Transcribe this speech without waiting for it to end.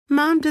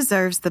Mom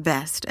deserves the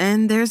best,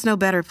 and there's no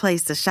better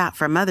place to shop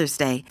for Mother's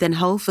Day than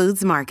Whole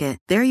Foods Market.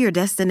 They're your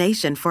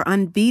destination for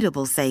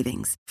unbeatable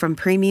savings, from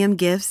premium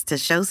gifts to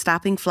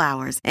show-stopping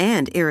flowers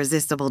and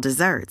irresistible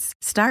desserts.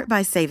 Start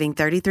by saving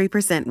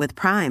 33% with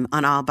Prime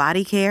on all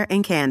body care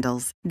and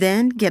candles.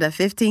 Then get a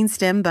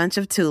 15-stem bunch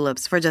of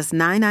tulips for just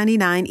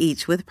 $9.99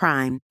 each with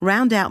Prime.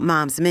 Round out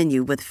Mom's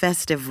menu with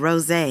festive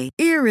rosé,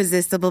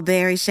 irresistible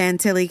berry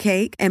chantilly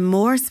cake, and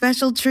more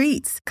special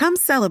treats. Come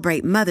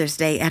celebrate Mother's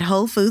Day at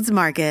Whole Foods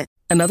Market.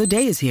 Another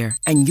day is here,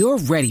 and you're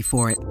ready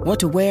for it. What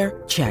to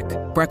wear? Check.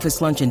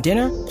 Breakfast, lunch, and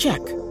dinner? Check.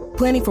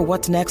 Planning for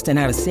what's next and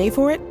how to save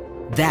for it?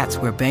 That's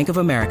where Bank of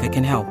America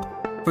can help.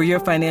 For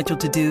your financial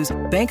to-dos,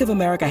 Bank of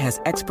America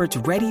has experts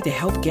ready to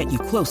help get you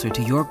closer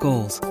to your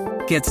goals.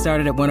 Get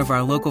started at one of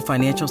our local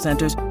financial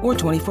centers or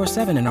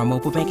 24/7 in our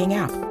mobile banking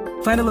app.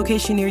 Find a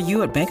location near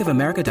you at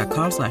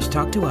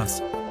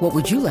bankofamerica.com/talktous. What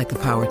would you like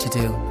the power to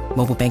do?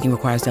 Mobile banking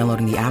requires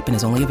downloading the app and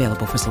is only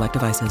available for select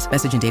devices.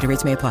 Message and data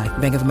rates may apply.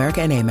 Bank of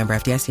America N.A., member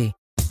FDIC.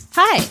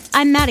 Hi,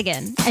 I'm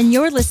Madigan, and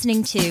you're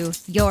listening to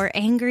Your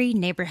Angry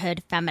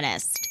Neighborhood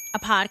Feminist, a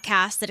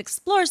podcast that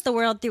explores the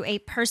world through a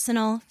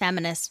personal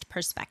feminist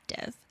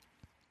perspective.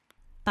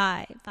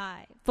 5,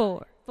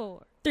 4,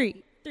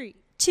 3,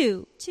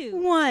 2,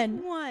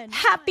 1.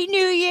 Happy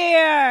New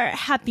Year!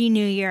 Happy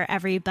New Year,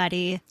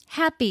 everybody.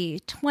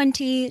 Happy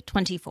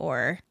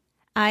 2024.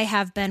 I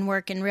have been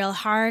working real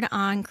hard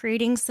on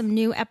creating some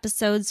new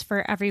episodes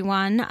for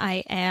everyone.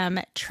 I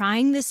am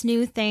trying this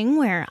new thing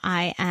where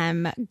I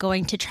am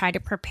going to try to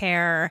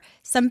prepare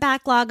some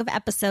backlog of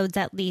episodes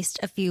at least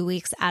a few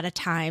weeks at a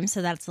time,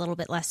 so that's a little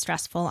bit less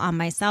stressful on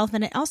myself,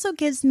 and it also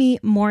gives me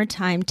more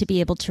time to be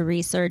able to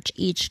research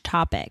each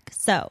topic.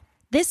 So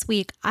this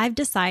week, I've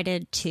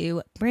decided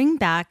to bring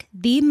back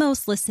the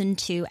most listened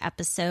to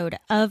episode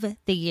of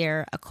the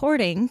year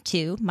according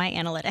to my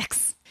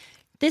analytics.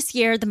 This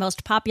year, the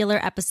most popular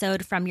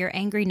episode from Your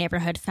Angry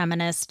Neighborhood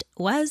Feminist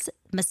was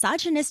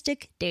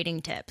Misogynistic Dating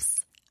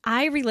Tips.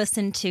 I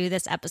re-listened to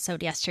this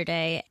episode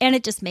yesterday, and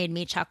it just made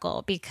me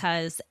chuckle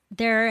because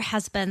there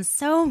has been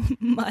so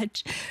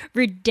much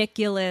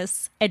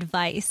ridiculous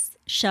advice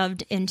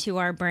shoved into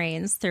our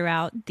brains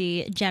throughout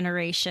the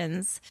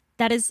generations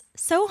that is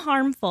so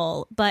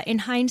harmful, but in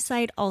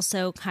hindsight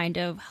also kind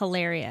of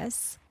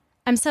hilarious.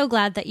 I'm so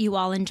glad that you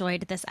all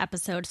enjoyed this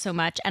episode so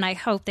much, and I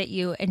hope that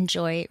you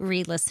enjoy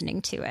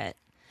re-listening to it.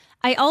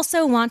 I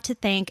also want to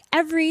thank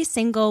every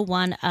single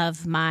one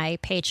of my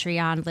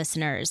Patreon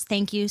listeners.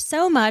 Thank you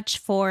so much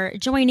for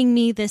joining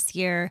me this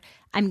year.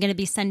 I'm going to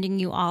be sending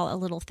you all a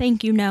little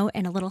thank you note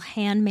and a little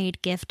handmade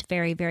gift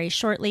very, very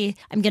shortly.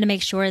 I'm going to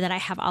make sure that I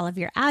have all of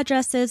your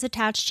addresses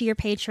attached to your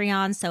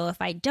Patreon, so if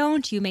I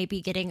don't, you may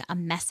be getting a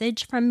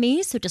message from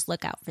me, so just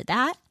look out for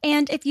that.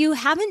 And if you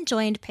haven't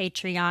joined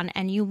Patreon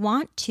and you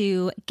want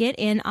to get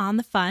in on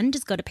the fun,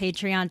 just go to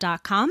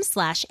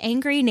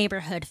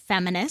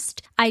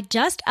patreon.com/angryneighborhoodfeminist. I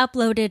just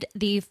uploaded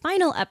the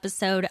final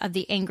episode of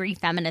the Angry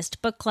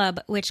Feminist Book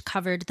Club, which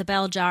covered The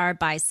Bell Jar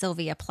by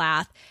Sylvia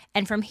Plath.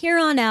 And from here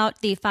on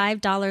out, the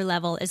 $5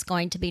 level is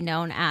going to be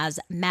known as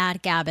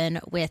Mad Gabbin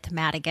with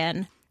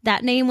Madigan.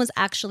 That name was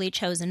actually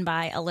chosen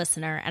by a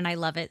listener, and I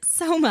love it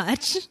so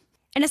much.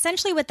 And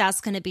essentially what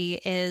that's going to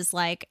be is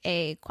like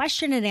a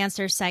question and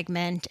answer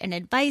segment, an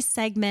advice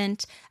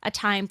segment, a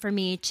time for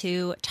me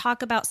to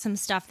talk about some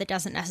stuff that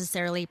doesn't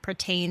necessarily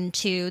pertain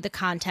to the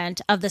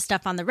content of the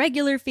stuff on the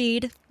regular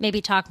feed.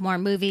 Maybe talk more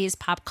movies,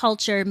 pop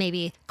culture,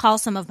 maybe call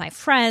some of my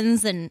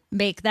friends and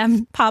make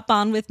them pop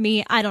on with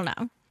me. I don't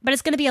know. But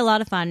it's going to be a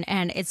lot of fun,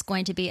 and it's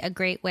going to be a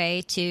great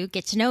way to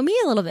get to know me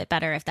a little bit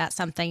better if that's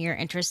something you're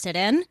interested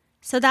in.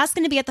 So that's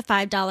going to be at the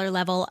 $5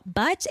 level,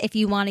 but if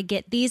you want to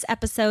get these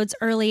episodes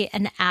early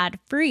and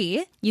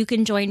ad-free, you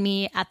can join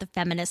me at the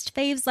Feminist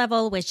Faves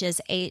level, which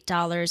is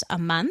 $8 a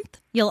month.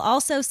 You'll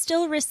also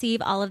still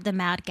receive all of the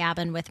Mad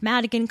Gabbin with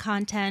Madigan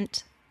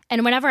content.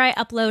 And whenever I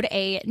upload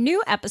a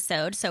new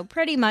episode, so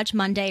pretty much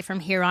Monday from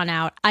here on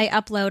out, I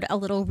upload a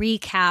little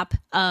recap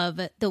of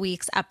the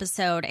week's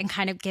episode and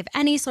kind of give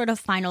any sort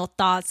of final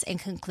thoughts and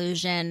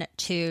conclusion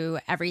to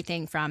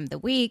everything from the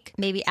week.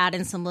 Maybe add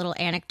in some little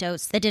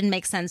anecdotes that didn't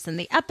make sense in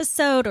the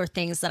episode, or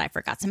things that I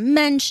forgot to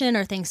mention,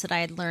 or things that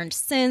I had learned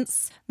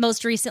since.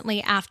 Most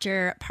recently,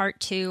 after part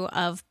 2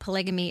 of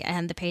Polygamy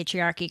and the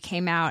Patriarchy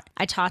came out,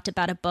 I talked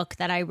about a book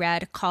that I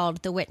read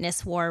called The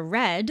Witness Wore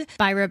Red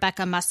by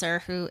Rebecca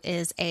Musser, who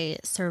is a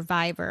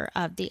survivor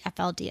of the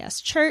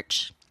FLDS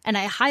Church, and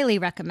I highly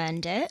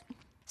recommend it.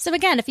 So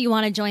again, if you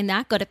want to join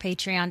that, go to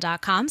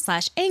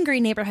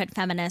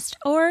patreon.com/angryneighborhoodfeminist,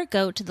 or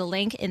go to the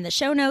link in the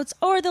show notes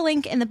or the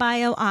link in the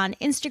bio on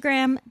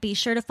Instagram. Be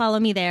sure to follow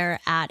me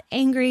there at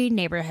Angry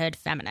Neighborhood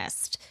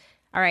Feminist.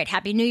 All right,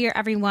 Happy New Year,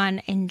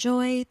 everyone.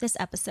 Enjoy this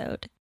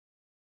episode.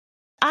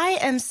 I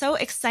am so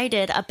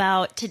excited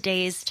about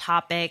today's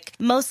topic,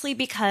 mostly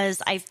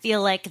because I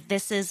feel like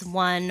this is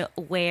one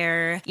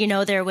where,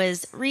 there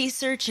was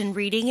research and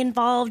reading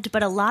involved,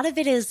 but a lot of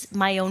it is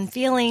my own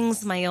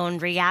feelings, my own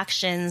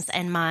reactions,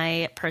 and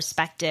my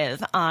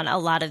perspective on a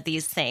lot of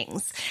these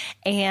things.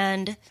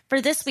 And for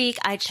this week,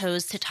 I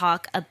chose to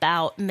talk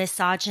about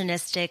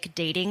misogynistic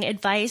dating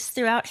advice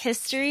throughout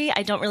history.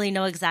 I don't really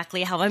know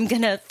exactly how I'm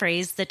going to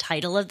phrase the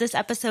title of this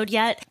episode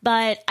yet,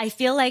 but I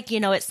feel like,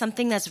 it's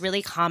something that's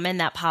really common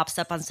that pops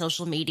up on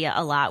social media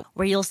a lot,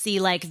 where you'll see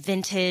like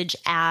vintage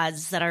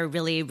ads that are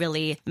really,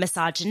 really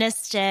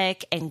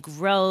misogynistic and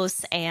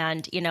gross.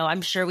 And,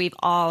 I'm sure we've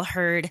all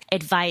heard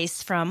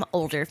advice from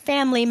older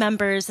family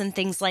members and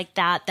things like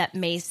that that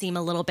may seem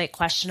a little bit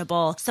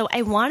questionable. So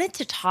I wanted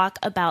to talk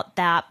about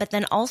that, but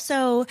then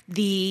also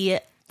the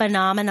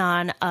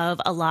phenomenon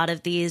of a lot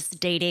of these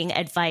dating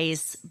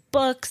advice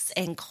books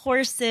and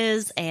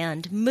courses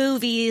and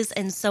movies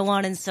and so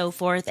on and so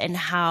forth, and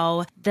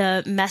how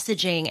the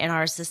messaging in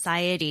our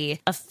society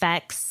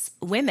affects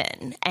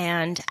women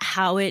and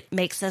how it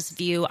makes us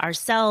view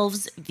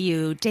ourselves,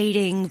 view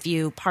dating,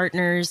 view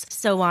partners,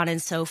 so on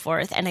and so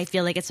forth. And I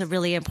feel like it's a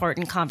really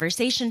important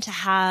conversation to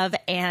have.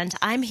 And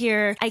I'm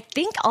here, I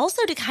think,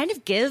 also to kind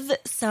of give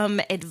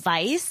some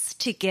advice,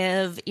 to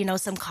give,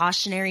 some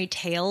cautionary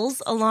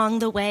tales along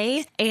the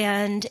way.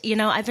 And,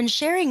 I've been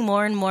sharing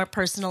more and more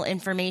personal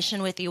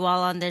information with you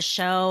all on this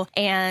show.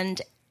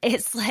 And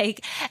it's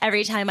like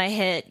every time I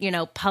hit,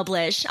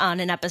 publish on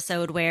an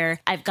episode where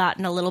I've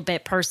gotten a little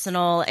bit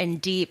personal and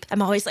deep,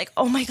 I'm always like,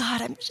 oh my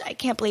God, I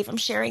can't believe I'm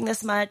sharing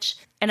this much.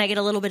 And I get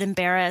a little bit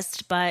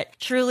embarrassed. But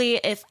truly,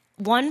 if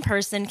one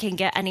person can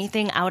get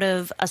anything out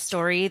of a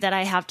story that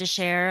I have to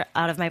share,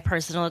 out of my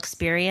personal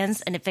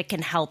experience, and if it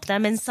can help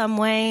them in some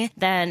way,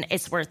 then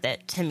it's worth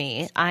it to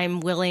me.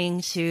 I'm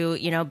willing to,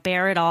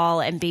 bear it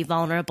all and be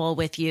vulnerable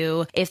with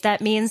you if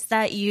that means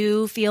that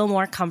you feel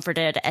more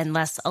comforted and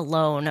less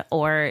alone,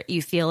 or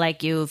you feel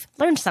like you've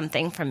learned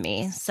something from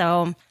me.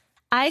 So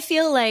I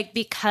feel like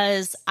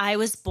because I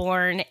was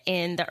born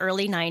in the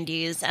early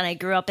 90s and I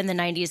grew up in the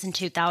 90s and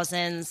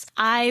 2000s,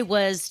 I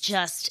was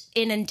just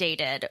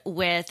inundated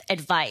with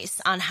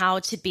advice on how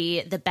to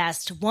be the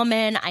best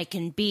woman I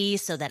can be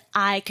so that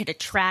I could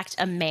attract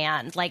a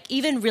man, like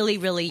even really,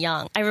 really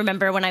young. I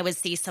remember when I would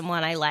see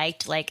someone I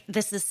liked, like,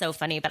 this is so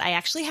funny, but I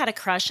actually had a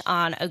crush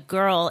on a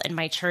girl in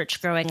my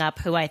church growing up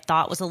who I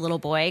thought was a little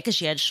boy because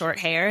she had short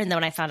hair. And then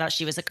when I found out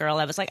she was a girl,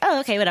 I was like, oh,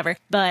 okay, whatever.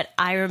 But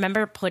I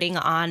remember putting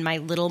on my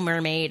Little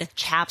Mermaid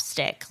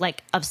chapstick,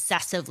 like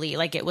obsessively,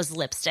 like it was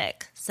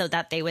lipstick, so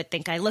that they would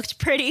think I looked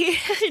pretty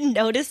and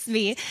notice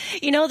me.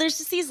 There's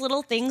just these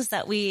little things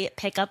that we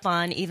pick up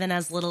on even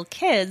as little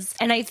kids.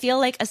 And I feel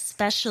like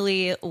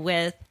especially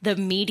with the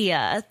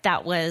media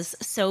that was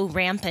so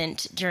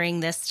rampant during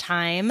this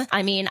time.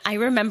 I mean, I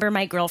remember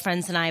my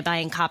girlfriends and I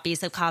buying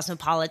copies of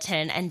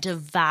Cosmopolitan and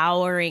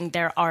devouring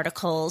their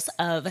articles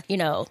of,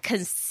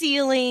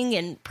 concealing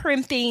and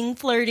primping,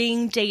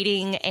 flirting,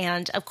 dating,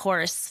 and of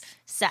course,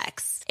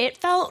 sex. It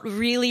felt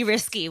really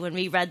risky when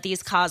we read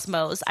these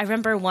Cosmos. I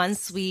remember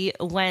once we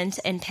went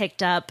and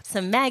picked up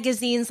some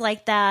magazines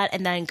like that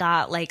and then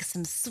got like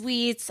some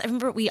sweets. I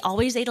remember we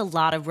always ate a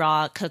lot of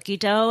raw cookie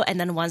dough. And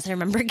then once I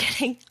remember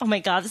getting, oh my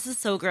God, this is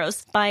so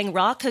gross, buying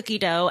raw cookie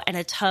dough and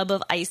a tub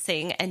of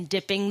icing and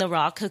dipping the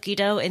raw cookie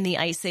dough in the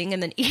icing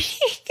and then eating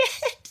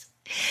it.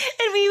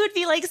 And we would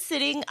be like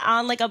sitting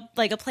on like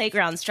a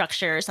playground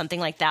structure or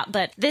something like that.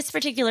 But this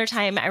particular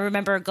time, I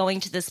remember going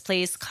to this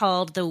place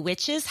called the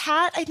Witch's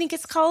Hat, I think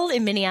it's called,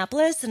 in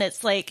Minneapolis. And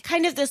it's like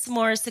kind of this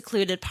more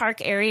secluded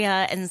park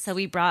area. And so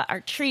we brought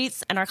our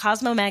treats and our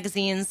Cosmo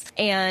magazines,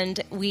 and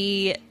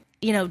we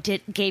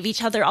gave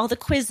each other all the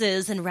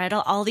quizzes and read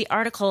all the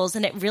articles.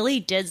 And it really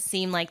did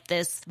seem like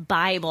this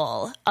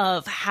Bible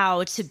of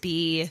how to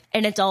be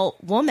an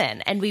adult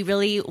woman. And we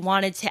really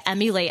wanted to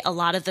emulate a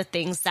lot of the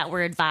things that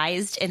were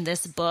advised in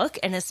this book.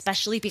 And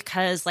especially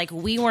because like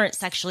we weren't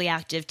sexually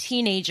active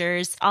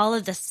teenagers, all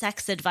of the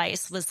sex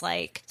advice was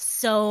like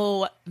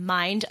so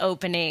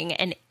mind-opening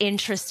and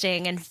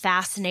interesting and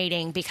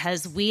fascinating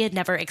because we had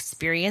never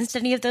experienced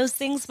any of those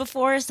things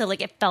before. So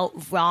like it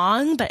felt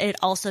wrong, but it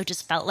also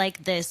just felt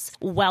like this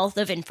wealth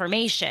of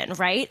information,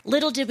 right?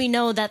 Little did we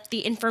know that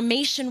the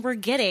information we're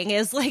getting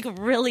is like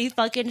really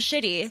fucking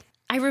shitty.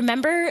 I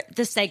remember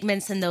the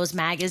segments in those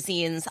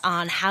magazines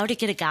on how to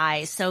get a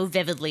guy so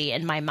vividly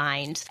in my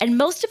mind. And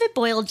most of it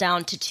boiled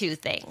down to two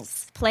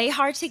things: play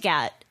hard to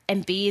get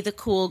and be the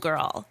cool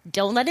girl.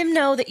 Don't let him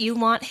know that you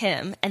want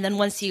him. And then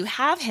once you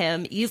have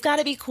him, you've got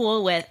to be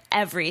cool with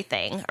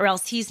everything or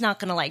else he's not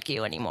going to like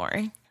you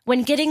anymore.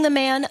 When getting the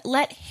man,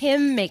 let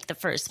him make the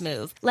first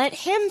move. Let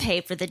him pay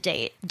for the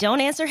date.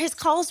 Don't answer his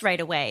calls right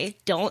away.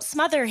 Don't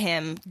smother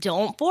him.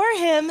 Don't bore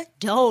him.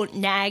 Don't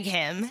nag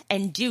him.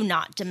 And do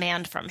not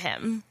demand from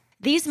him.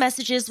 These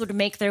messages would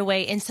make their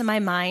way into my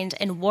mind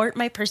and warp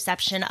my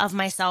perception of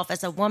myself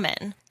as a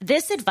woman.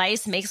 This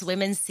advice makes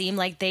women seem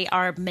like they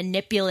are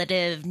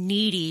manipulative,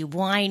 needy,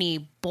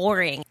 whiny,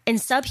 boring,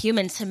 and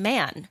subhuman to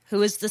man,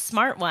 who is the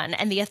smart one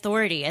and the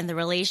authority in the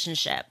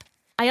relationship.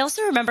 I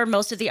also remember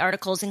most of the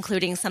articles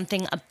including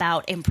something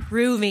about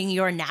improving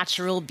your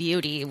natural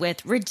beauty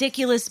with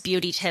ridiculous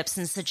beauty tips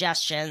and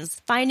suggestions,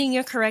 finding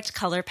your correct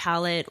color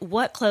palette,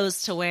 what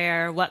clothes to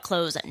wear, what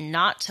clothes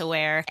not to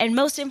wear, and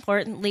most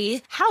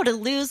importantly, how to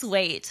lose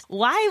weight.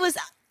 Why was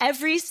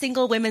every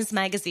single women's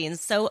magazine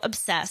so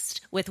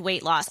obsessed with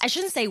weight loss? I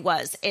shouldn't say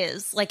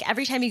is. Like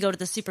every time you go to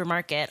the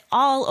supermarket,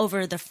 all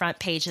over the front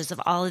pages of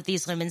all of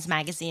these women's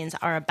magazines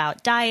are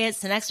about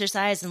diets and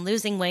exercise and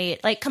losing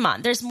weight. Like, come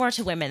on, there's more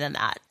to women than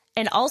that.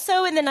 And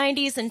also in the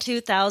 90s and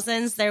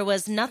 2000s, there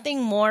was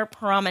nothing more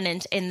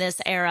prominent in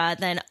this era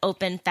than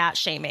open fat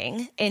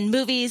shaming in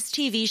movies,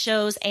 TV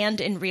shows,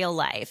 and in real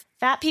life.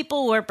 Fat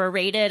people were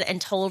berated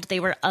and told they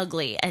were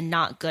ugly and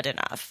not good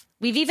enough.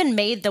 We've even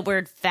made the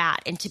word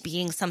fat into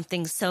being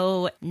something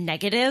so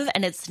negative,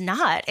 and it's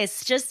not.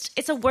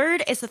 It's a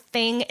word, it's a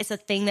thing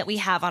that we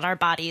have on our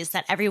bodies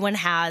that everyone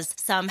has.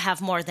 Some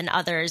have more than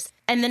others.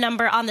 And the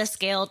number on the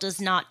scale does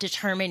not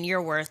determine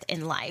your worth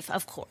in life,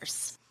 of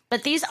course.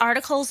 But these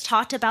articles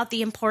talked about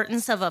the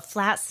importance of a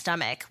flat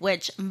stomach,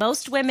 which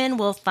most women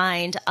will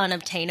find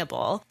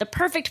unobtainable, the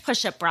perfect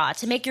push-up bra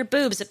to make your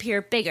boobs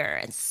appear bigger,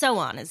 and so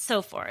on and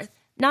so forth.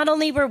 Not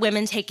only were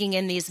women taking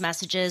in these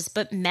messages,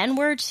 but men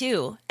were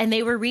too, and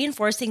they were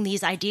reinforcing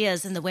these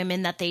ideas in the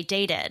women that they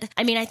dated.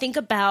 I mean, I think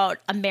about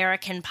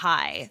American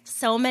Pie.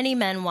 So many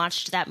men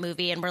watched that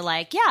movie and were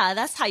like, yeah,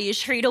 that's how you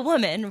treat a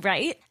woman,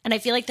 right? And I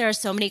feel like there are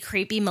so many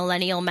creepy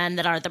millennial men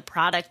that are the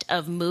product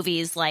of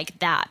movies like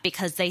that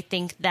because they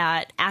think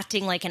that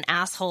acting like an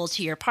asshole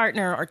to your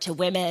partner or to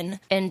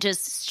women and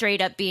just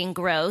straight up being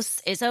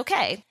gross is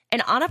okay.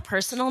 And on a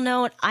personal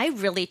note, I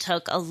really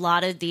took a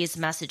lot of these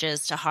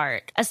messages to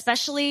heart,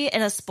 especially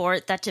in a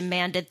sport that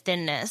demanded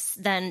thinness,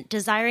 then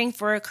desiring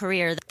for a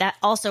career that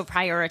also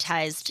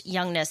prioritized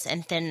youngness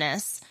and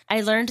thinness. I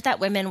learned that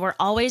women were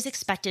always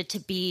expected to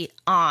be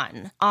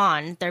on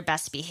their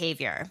best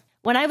behavior.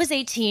 When I was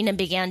 18 and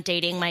began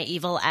dating my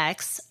evil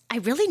ex, I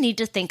really need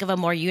to think of a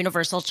more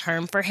universal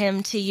term for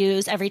him to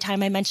use every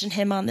time I mention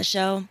him on the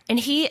show. And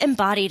he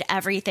embodied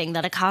everything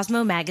that a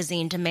Cosmo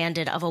magazine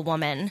demanded of a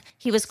woman.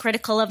 He was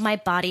critical of my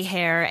body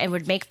hair and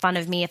would make fun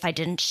of me if I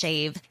didn't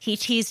shave. He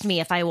teased me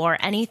if I wore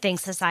anything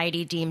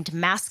society deemed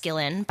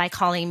masculine by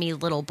calling me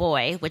little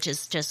boy, which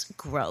is just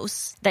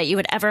gross. That you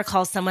would ever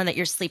call someone that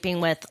you're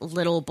sleeping with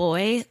little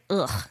boy?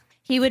 Ugh.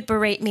 He would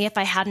berate me if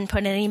I hadn't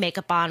put any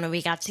makeup on when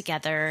we got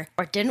together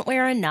or didn't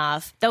wear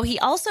enough, though he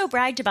also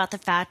bragged about the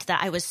fact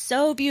that I was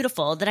so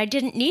beautiful that I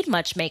didn't need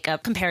much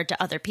makeup compared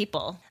to other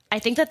people. I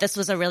think that this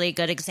was a really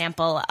good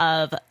example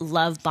of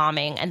love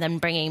bombing and then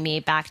bringing me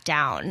back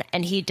down,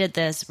 and he did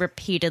this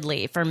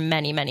repeatedly for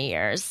many, many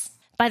years.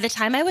 By the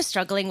time I was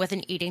struggling with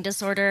an eating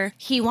disorder,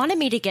 he wanted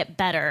me to get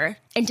better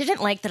and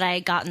didn't like that I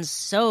had gotten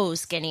so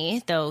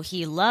skinny, though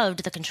he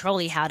loved the control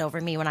he had over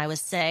me when I was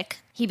sick.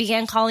 He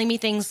began calling me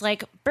things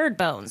like bird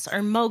bones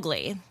or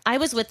Mowgli. I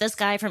was with this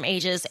guy from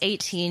ages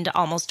 18 to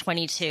almost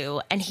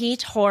 22, and he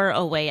tore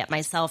away at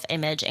my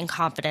self-image and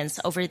confidence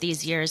over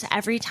these years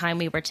every time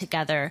we were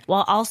together,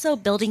 while also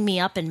building me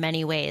up in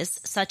many ways,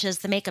 such as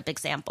the makeup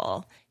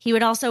example. He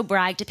would also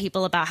brag to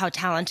people about how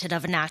talented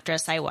of an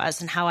actress I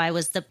was and how I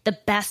was the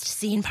best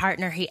scene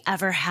partner he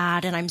ever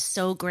had, and I'm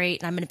so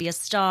great and I'm going to be a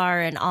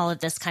star and all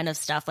of this kind of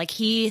stuff. Like,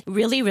 he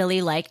really,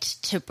 really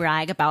liked to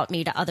brag about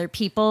me to other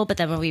people, but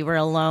then when we were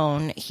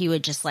alone, he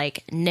would just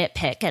like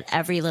nitpick at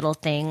every little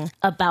thing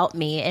about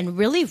me in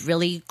really,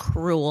 really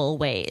cruel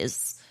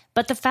ways.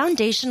 But the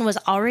foundation was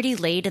already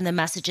laid in the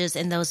messages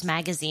in those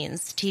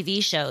magazines,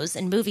 TV shows,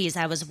 and movies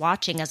I was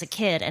watching as a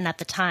kid and at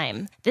the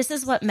time. This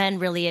is what men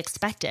really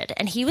expected,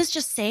 and he was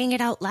just saying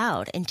it out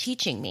loud and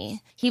teaching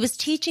me. He was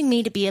teaching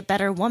me to be a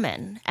better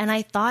woman, and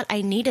I thought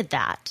I needed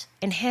that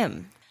in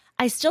him.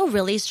 I still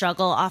really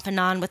struggle off and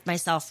on with my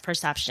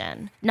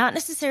self-perception. Not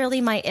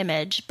necessarily my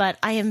image, but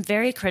I am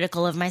very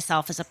critical of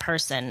myself as a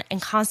person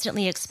and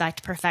constantly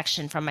expect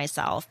perfection from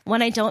myself.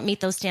 When I don't meet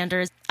those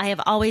standards, I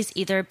have always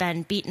either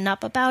been beaten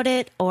up about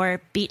it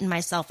or beaten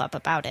myself up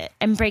about it.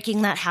 And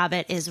breaking that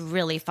habit is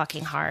really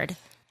fucking hard.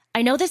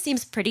 I know this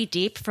seems pretty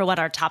deep for what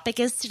our topic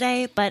is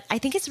today, but I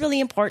think it's really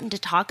important to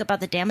talk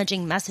about the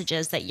damaging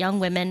messages that young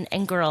women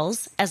and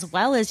girls, as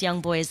well as young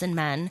boys and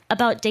men,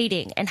 about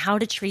dating and how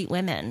to treat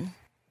women.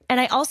 And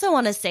I also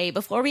want to say,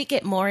 before we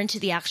get more into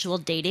the actual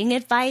dating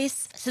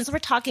advice, since we're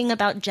talking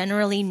about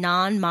generally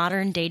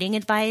non-modern dating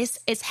advice,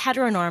 it's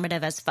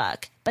heteronormative as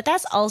fuck. But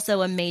that's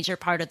also a major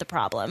part of the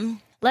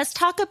problem. Let's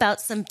talk about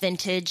some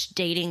vintage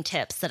dating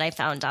tips that I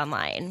found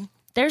online.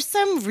 There's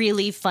some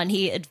really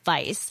funny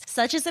advice,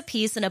 such as a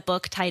piece in a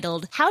book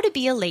titled How to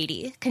Be a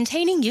Lady,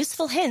 containing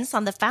useful hints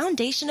on the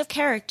foundation of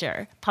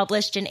character,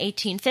 published in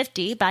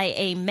 1850 by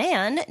a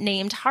man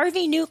named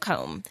Harvey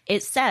Newcomb.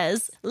 It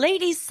says,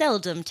 "Ladies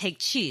seldom take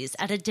cheese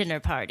at a dinner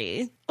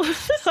party."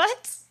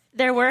 What?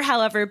 There were,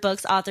 however,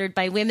 books authored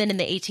by women in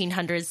the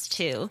 1800s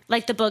too,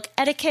 like the book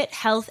Etiquette,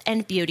 Health,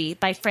 and Beauty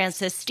by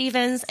Frances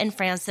Stevens and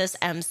Frances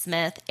M.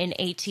 Smith in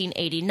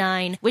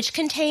 1889, which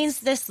contains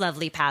this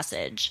lovely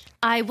passage.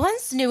 I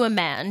once knew a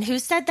man who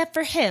said that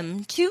for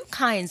him, two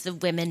kinds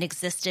of women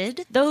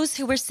existed, those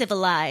who were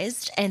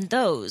civilized and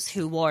those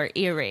who wore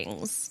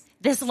earrings.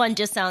 This one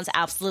just sounds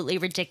absolutely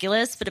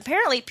ridiculous, but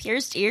apparently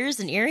pierced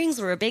ears and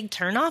earrings were a big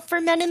turnoff for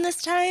men in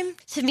this time.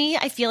 To me,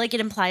 I feel like it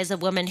implies a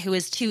woman who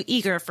is too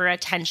eager for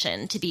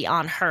attention to be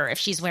on her if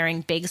she's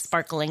wearing big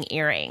sparkling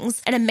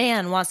earrings, and a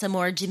man wants a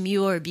more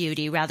demure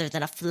beauty rather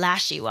than a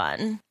flashy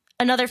one.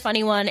 Another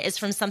funny one is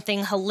from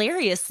something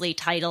hilariously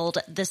titled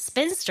The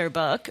Spinster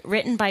Book,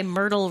 written by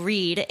Myrtle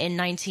Reed in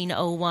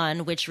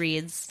 1901, which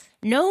reads,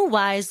 no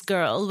wise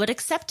girl would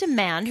accept a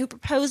man who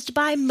proposed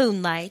by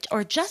moonlight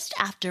or just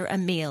after a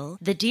meal.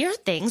 The dear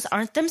things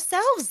aren't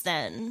themselves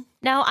then.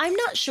 Now, I'm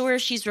not sure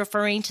if she's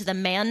referring to the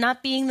man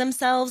not being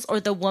themselves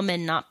or the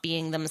woman not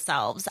being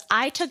themselves.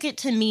 I took it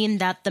to mean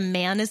that the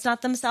man is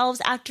not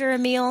themselves after a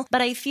meal,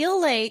 but I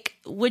feel like,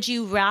 would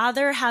you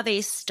rather have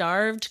a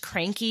starved,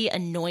 cranky,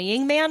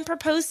 annoying man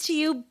propose to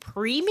you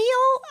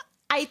pre-meal?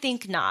 I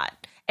think not.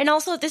 And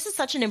also, this is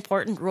such an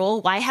important rule.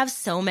 Why have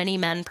so many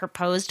men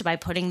proposed by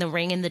putting the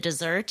ring in the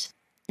dessert?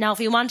 Now, if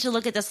we want to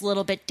look at this a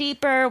little bit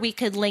deeper, we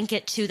could link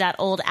it to that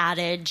old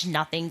adage,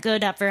 nothing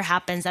good ever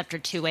happens after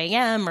 2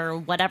 a.m. or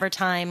whatever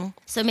time.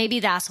 So maybe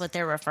that's what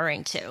they're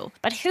referring to.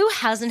 But who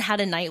hasn't had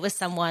a night with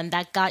someone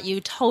that got you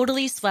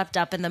totally swept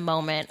up in the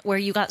moment, where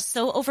you got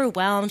so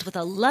overwhelmed with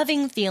a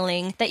loving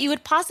feeling that you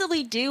would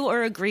possibly do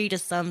or agree to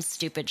some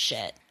stupid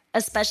shit?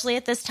 Especially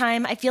at this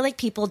time, I feel like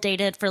people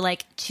dated for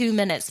like 2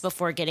 minutes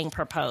before getting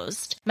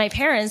proposed. My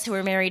parents, who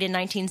were married in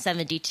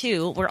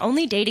 1972, were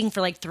only dating for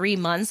like 3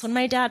 months when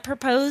my dad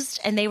proposed,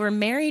 and they were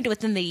married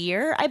within the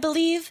year, I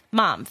believe.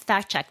 Mom,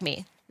 fact check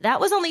me. That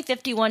was only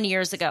 51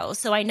 years ago,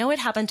 so I know it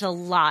happened a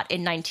lot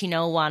in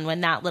 1901 when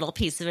that little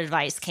piece of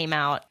advice came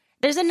out.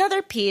 There's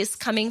another piece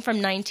coming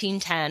from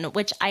 1910,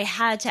 which I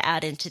had to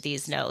add into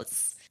these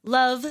notes.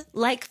 Love,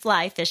 like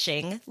fly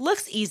fishing,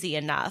 looks easy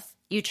enough.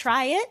 You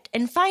try it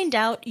and find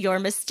out your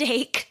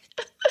mistake.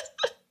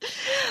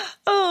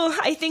 Oh,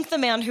 I think the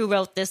man who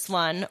wrote this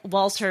one,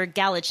 Walter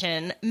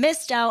Gallatin,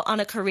 missed out on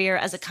a career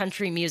as a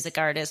country music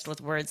artist with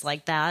words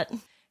like that.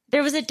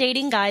 There was a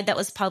dating guide that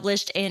was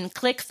published in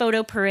Click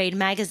Photo Parade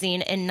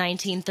magazine in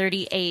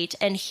 1938,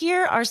 and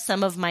here are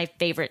some of my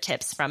favorite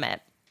tips from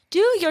it. Do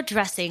your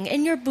dressing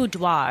in your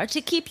boudoir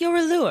to keep your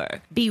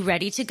allure. Be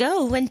ready to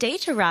go when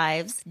date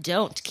arrives.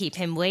 Don't keep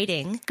him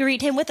waiting.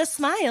 Greet him with a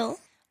smile.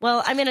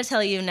 Well, I'm going to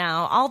tell you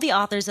now, all the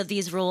authors of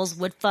these rules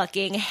would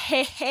fucking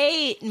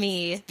hate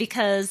me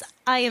because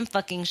I am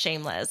fucking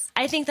shameless.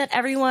 I think that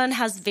everyone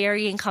has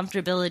varying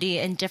comfortability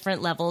in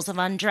different levels of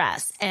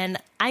undress, and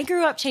I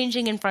grew up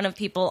changing in front of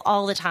people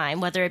all the time,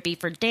 whether it be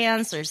for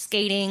dance or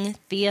skating,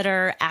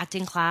 theater,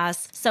 acting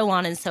class, so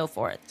on and so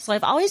forth. So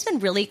I've always been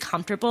really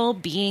comfortable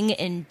being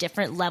in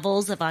different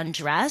levels of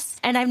undress,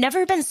 and I've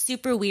never been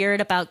super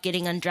weird about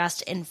getting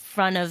undressed in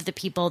front of the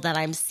people that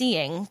I'm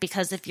seeing,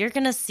 because if you're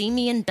gonna see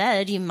me in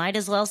bed, you might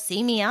as well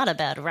see me out of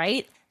bed,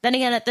 right? Then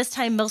again, at this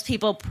time, most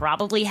people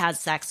probably had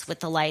sex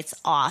with the lights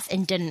off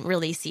and didn't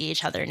really see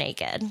each other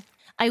naked.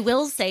 I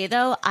will say,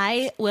 though,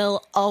 I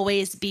will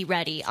always be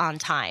ready on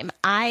time.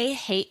 I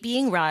hate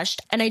being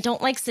rushed, and I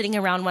don't like sitting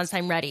around once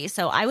I'm ready,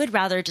 so I would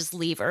rather just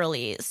leave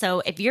early.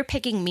 So if you're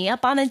picking me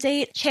up on a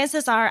date,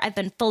 chances are I've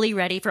been fully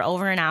ready for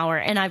over an hour,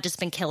 and I've just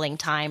been killing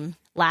time.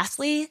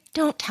 Lastly,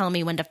 don't tell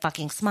me when to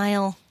fucking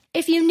smile.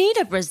 If you need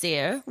a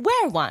brassiere,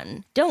 wear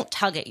one. Don't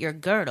tug at your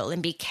girdle,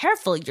 and be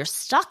careful your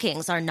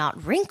stockings are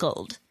not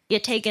wrinkled. You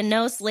taking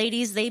notes,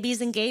 ladies,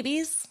 babies, and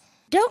gabies?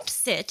 Don't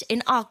sit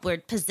in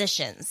awkward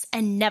positions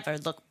and never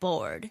look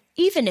bored.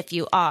 Even if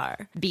you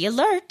are, be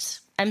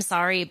alert. I'm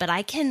sorry, but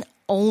I can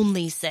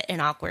only sit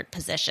in awkward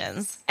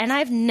positions, and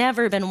I've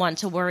never been one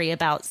to worry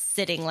about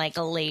sitting like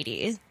a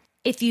lady.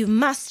 If you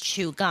must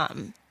chew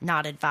gum,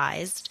 not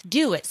advised,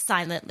 do it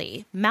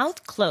silently,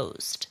 mouth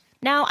closed.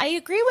 Now, I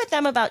agree with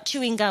them about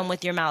chewing gum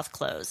with your mouth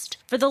closed.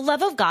 For the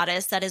love of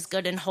goddess that is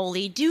good and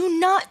holy, do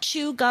not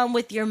chew gum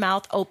with your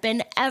mouth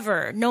open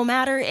ever, no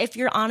matter if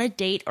you're on a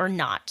date or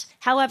not.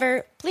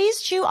 However,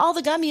 please chew all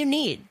the gum you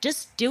need.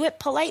 Just do it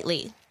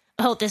politely.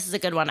 Oh, this is a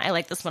good one. I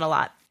like this one a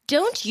lot.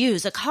 Don't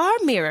use a car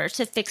mirror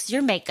to fix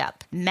your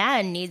makeup.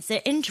 Man needs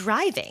it in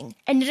driving,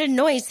 and it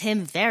annoys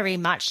him very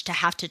much to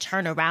have to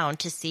turn around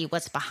to see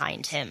what's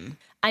behind him.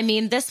 I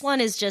mean, this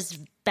one is just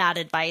bad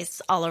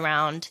advice all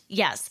around.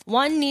 Yes,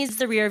 one needs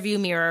the rear view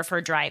mirror for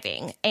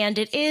driving, and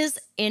it is,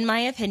 in my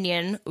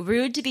opinion,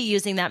 rude to be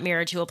using that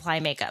mirror to apply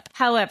makeup.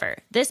 However,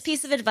 this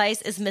piece of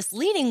advice is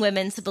misleading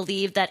women to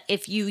believe that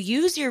if you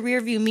use your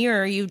rear view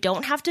mirror, you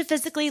don't have to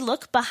physically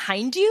look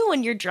behind you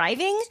when you're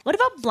driving. What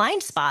about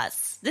blind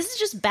spots? This is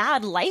just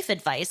bad life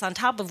advice on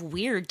top of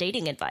weird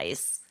dating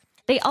advice.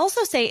 They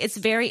also say it's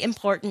very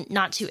important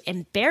not to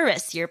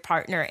embarrass your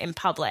partner in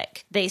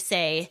public. They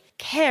say,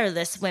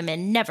 careless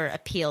women never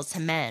appeal to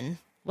men.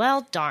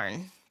 Well,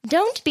 darn.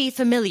 Don't be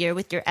familiar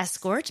with your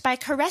escort by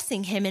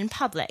caressing him in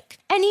public.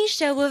 Any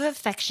show of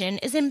affection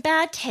is in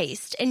bad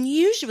taste and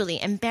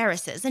usually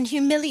embarrasses and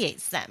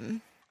humiliates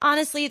them.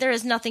 Honestly, there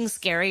is nothing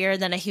scarier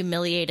than a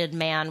humiliated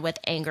man with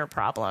anger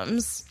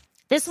problems.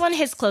 This one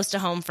hits close to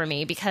home for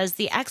me because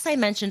the ex I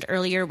mentioned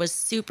earlier was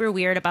super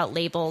weird about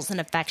labels and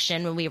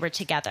affection when we were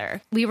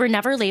together. We were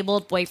never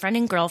labeled boyfriend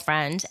and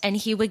girlfriend, and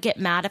he would get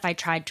mad if I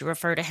tried to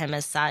refer to him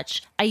as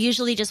such. I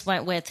usually just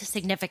went with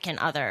significant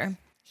other.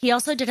 He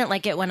also didn't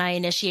like it when I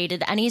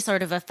initiated any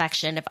sort of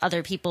affection if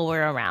other people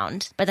were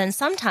around. But then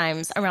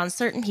sometimes, around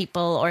certain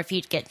people or if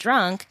he'd get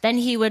drunk, then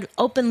he would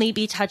openly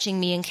be touching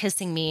me and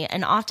kissing me,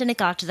 and often it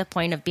got to the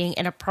point of being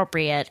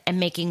inappropriate and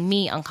making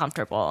me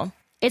uncomfortable.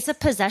 It's a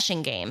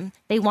possession game.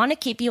 They want to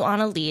keep you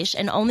on a leash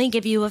and only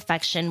give you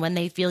affection when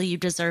they feel you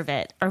deserve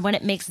it or when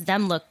it makes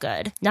them look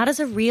good, not as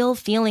a real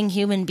feeling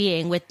human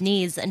being with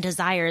needs and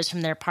desires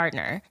from their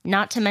partner,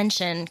 not to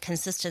mention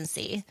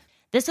consistency.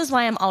 This is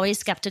why I'm always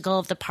skeptical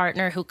of the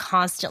partner who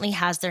constantly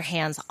has their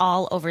hands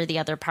all over the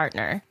other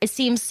partner. It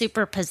seems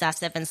super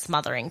possessive and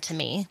smothering to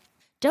me.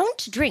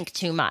 Don't drink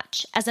too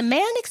much, as a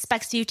man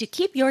expects you to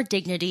keep your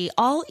dignity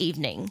all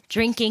evening.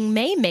 Drinking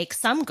may make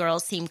some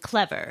girls seem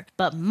clever,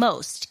 but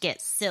most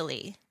get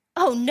silly.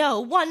 Oh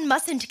no, one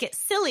mustn't get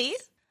silly.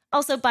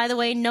 Also, by the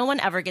way, no one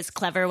ever gets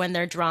clever when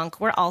they're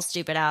drunk. We're all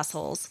stupid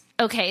assholes.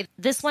 Okay,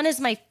 this one is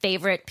my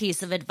favorite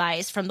piece of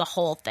advice from the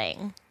whole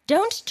thing.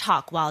 Don't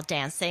talk while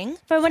dancing,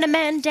 for when a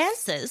man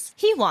dances,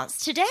 he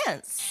wants to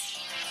dance.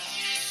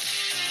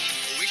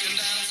 We can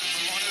dance if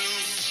we want to.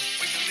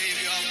 We can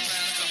leave your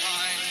friends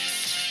behind.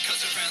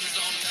 'Cause your friends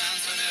don't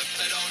dance, and if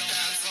they don't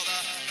dance, well,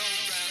 they're no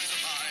friends of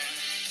mine.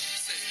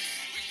 Say,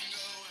 we can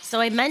go. So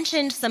I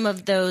mentioned some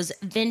of those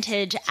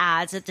vintage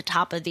ads at the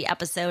top of the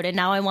episode, and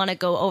now I want to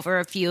go over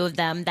a few of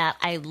them that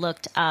I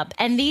looked up.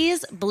 And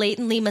these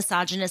blatantly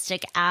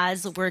misogynistic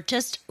ads were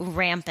just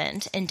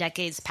rampant in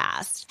decades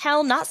past.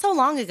 Hell, not so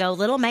long ago,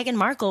 little Meghan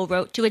Markle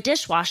wrote to a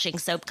dishwashing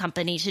soap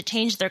company to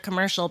change their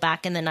commercial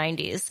back in the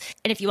 90s.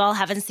 And if you all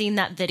haven't seen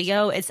that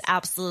video, it's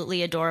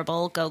absolutely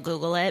adorable. Go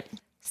Google it.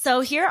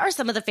 So here are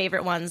some of the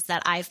favorite ones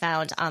that I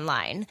found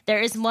online.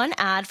 There is one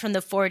ad from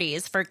the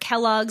 40s for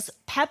Kellogg's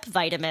Pep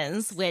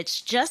Vitamins,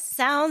 which just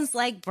sounds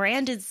like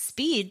branded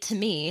speed to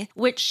me,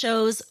 which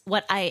shows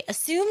what I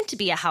assume to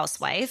be a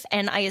housewife,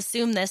 and I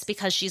assume this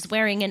because she's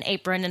wearing an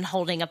apron and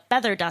holding a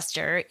feather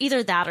duster,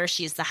 either that or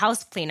she's the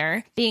house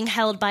cleaner, being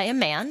held by a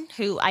man,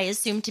 who I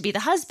assume to be the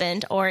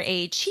husband, or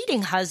a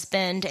cheating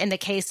husband in the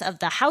case of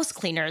the house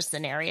cleaner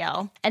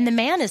scenario. And the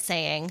man is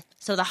saying,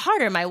 "So the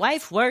harder my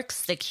wife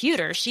works, the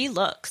cuter she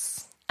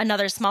looks."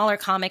 Another smaller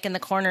comic in the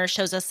corner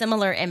shows a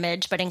similar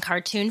image, but in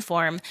cartoon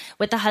form,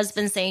 with the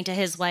husband saying to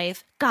his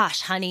wife,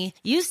 "Gosh, honey,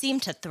 you seem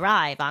to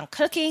thrive on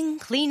cooking,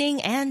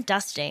 cleaning, and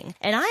dusting,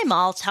 and I'm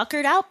all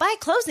tuckered out by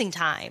closing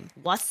time.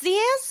 What's the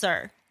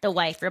answer?" The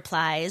wife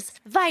replies,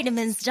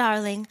 "Vitamins,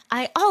 darling.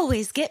 I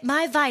always get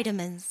my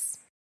vitamins."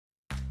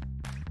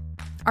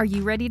 Are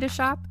you ready to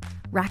shop?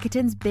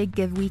 Rakuten's Big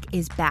Give Week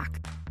is back.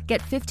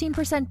 Get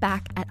 15%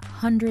 back at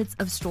hundreds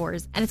of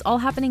stores, and it's all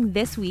happening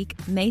this week,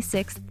 May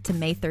 6th to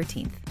May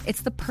 13th. It's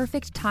the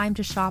perfect time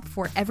to shop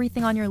for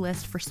everything on your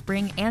list for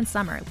spring and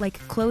summer,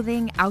 like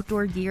clothing,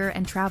 outdoor gear,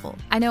 and travel.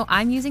 I know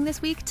I'm using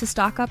this week to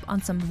stock up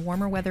on some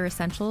warmer weather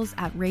essentials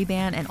at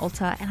Ray-Ban and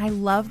Ulta, and I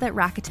love that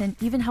Rakuten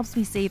even helps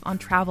me save on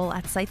travel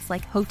at sites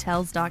like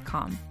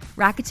Hotels.com.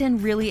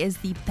 Rakuten really is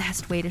the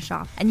best way to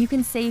shop, and you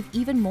can save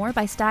even more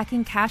by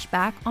stacking cash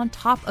back on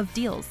top of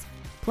deals.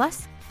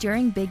 Plus,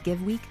 during Big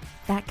Give Week,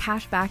 that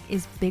cash back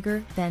is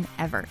bigger than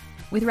ever.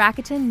 With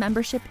Rakuten,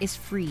 membership is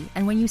free,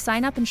 and when you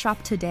sign up and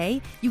shop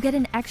today, you get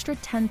an extra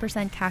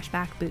 10% cash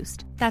back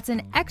boost. That's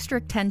an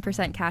extra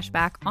 10% cash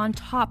back on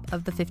top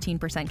of the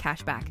 15%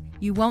 cash back.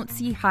 You won't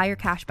see higher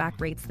cash back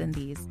rates than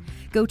these.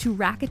 Go to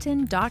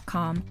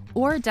Rakuten.com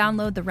or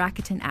download the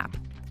Rakuten app.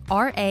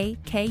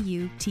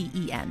 Rakuten.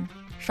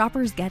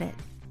 Shoppers get it.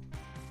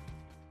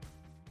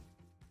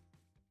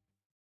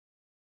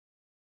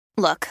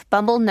 Look,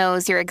 Bumble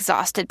knows you're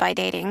exhausted by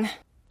dating.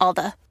 All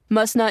the,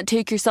 must not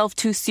take yourself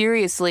too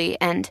seriously,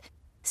 and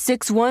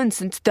 6'1"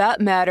 since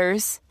that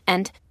matters,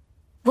 and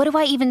what do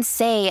I even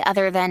say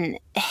other than,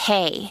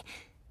 hey?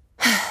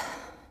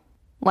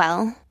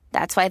 Well,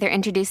 that's why they're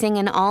introducing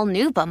an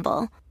all-new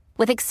Bumble,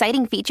 with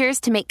exciting features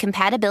to make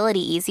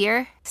compatibility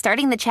easier,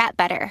 starting the chat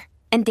better,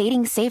 and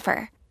dating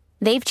safer.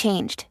 They've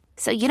changed,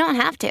 so you don't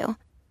have to.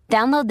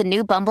 Download the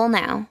new Bumble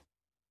now.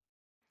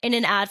 In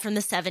an ad from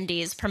the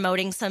 70s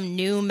promoting some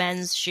new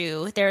men's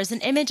shoe, there is an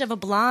image of a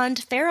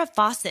blonde Farrah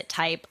Fawcett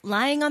type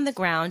lying on the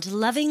ground,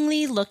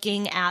 lovingly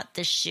looking at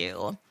the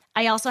shoe.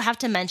 I also have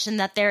to mention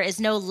that there is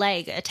no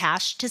leg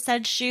attached to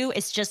said shoe.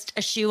 It's just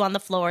a shoe on the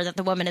floor that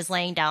the woman is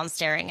laying down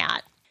staring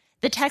at.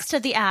 The text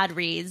of the ad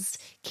reads,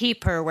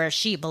 "Keep her where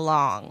she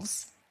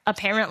belongs."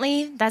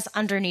 Apparently, that's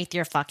underneath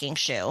your fucking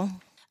shoe.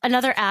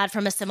 Another ad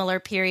from a similar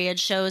period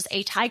shows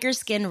a tiger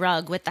skin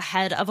rug with the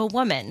head of a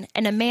woman,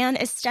 and a man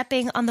is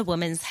stepping on the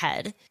woman's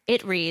head.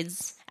 It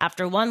reads,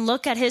 "After one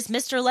look at his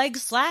Mr. Leg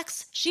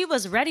slacks, she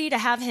was ready to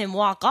have him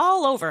walk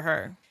all over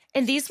her."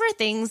 And these were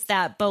things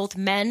that both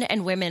men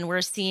and women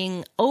were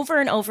seeing over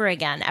and over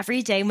again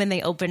every day when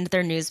they opened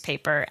their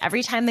newspaper,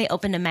 every time they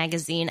opened a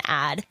magazine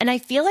ad. And I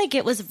feel like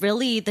it was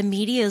really the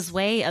media's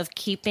way of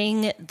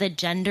keeping the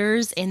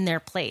genders in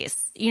their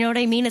place. You know what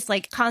I mean? It's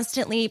like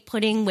constantly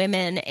putting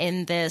women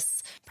in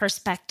this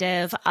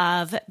perspective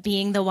of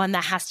being the one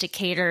that has to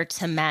cater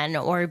to men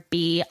or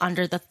be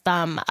under the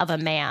thumb of a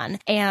man.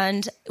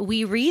 And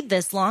we read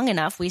this long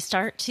enough, we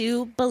start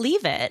to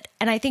believe it.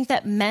 And I think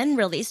that men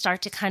really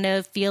start to kind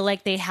of feel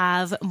like they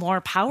have more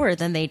power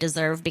than they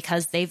deserve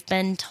because they've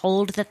been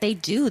told that they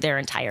do their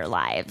entire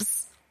lives.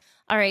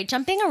 All right,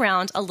 jumping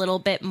around a little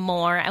bit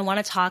more, I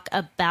want to talk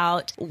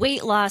about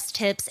weight loss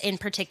tips in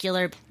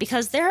particular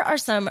because there are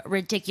some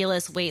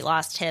ridiculous weight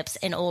loss tips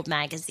in old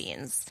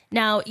magazines.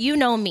 Now, you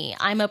know me,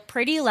 I'm a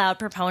pretty loud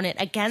proponent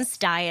against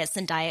diets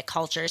and diet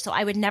culture, so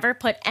I would never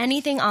put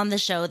anything on the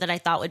show that I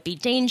thought would be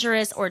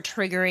dangerous or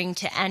triggering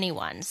to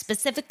anyone,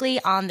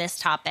 specifically on this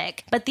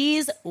topic. But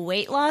these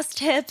weight loss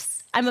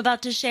tips I'm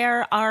about to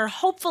share are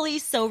hopefully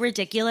so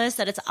ridiculous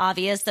that it's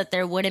obvious that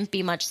there wouldn't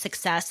be much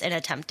success in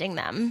attempting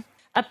them.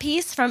 A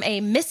piece from a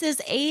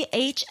Mrs.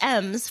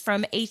 A.H.M.'s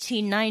from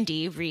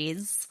 1890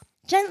 reads,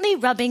 "Gently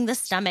rubbing the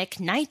stomach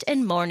night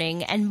and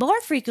morning, and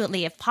more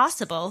frequently if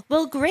possible,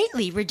 will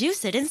greatly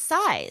reduce it in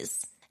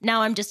size."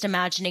 Now I'm just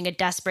imagining a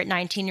desperate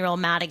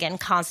 19-year-old Madigan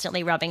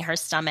constantly rubbing her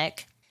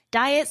stomach.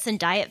 Diets and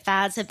diet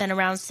fads have been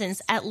around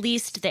since at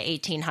least the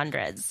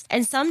 1800s,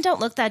 and some don't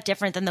look that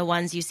different than the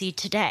ones you see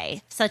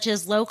today, such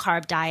as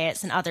low-carb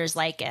diets and others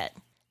like it.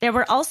 There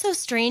were also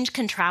strange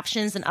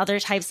contraptions and other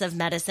types of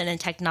medicine and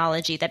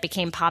technology that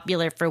became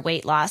popular for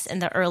weight loss in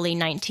the early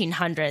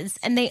 1900s,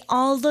 and they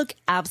all look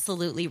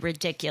absolutely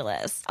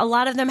ridiculous. A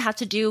lot of them have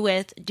to do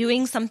with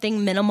doing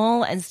something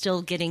minimal and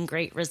still getting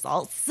great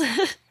results.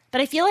 But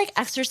I feel like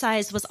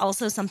exercise was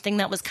also something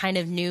that was kind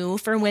of new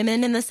for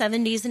women in the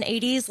 70s and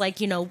 80s. Like,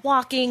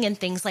 walking and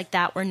things like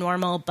that were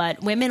normal,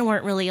 but women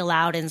weren't really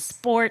allowed in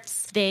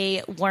sports.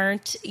 They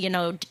weren't,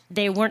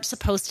 they weren't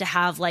supposed to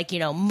have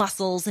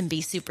muscles and be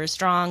super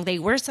strong. They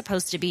were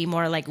supposed to be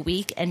more like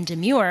weak and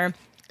demure.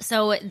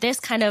 So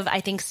this kind of, I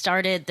think,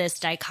 started this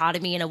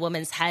dichotomy in a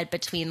woman's head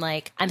between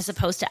I'm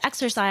supposed to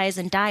exercise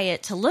and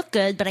diet to look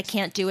good, but I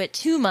can't do it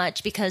too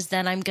much because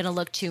then I'm going to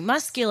look too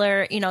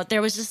muscular.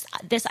 There was just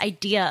this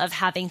idea of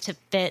having to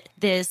fit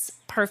this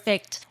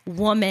perfect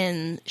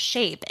woman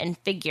shape and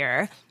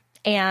figure.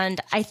 And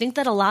I think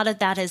that a lot of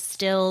that is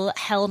still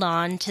held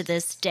on to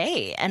this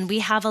day. And we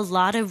have a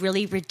lot of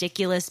really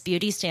ridiculous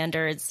beauty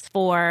standards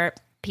for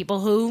people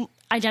who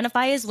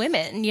identify as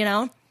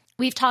women,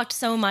 We've talked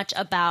so much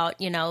about,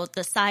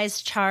 the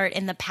size chart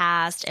in the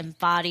past and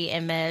body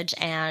image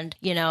and,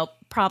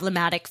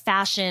 problematic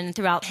fashion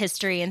throughout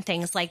history and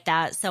things like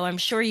that. So I'm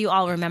sure you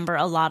all remember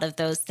a lot of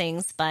those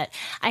things, but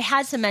I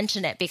had to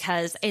mention it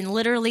because in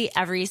literally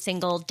every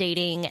single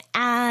dating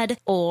ad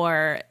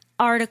or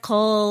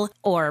article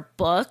or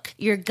book,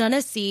 you're going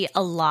to see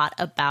a lot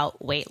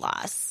about weight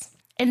loss.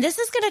 And this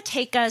is going to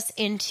take us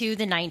into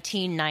the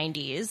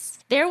 1990s.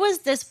 There was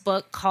this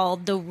book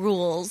called The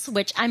Rules,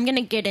 which I'm going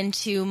to get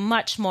into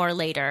much more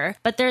later,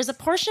 but there's a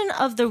portion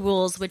of The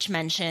Rules which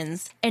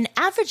mentions, an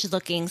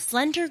average-looking,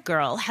 slender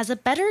girl has a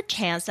better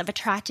chance of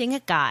attracting a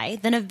guy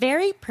than a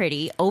very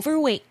pretty,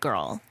 overweight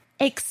girl.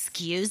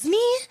 Excuse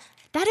me?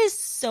 That is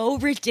so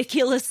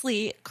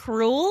ridiculously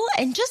cruel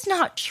and just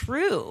not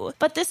true.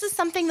 But this is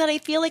something that I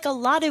feel like a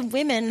lot of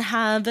women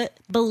have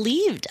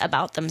believed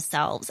about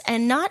themselves,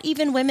 and not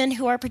even women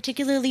who are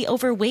particularly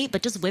overweight,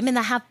 but just women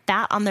that have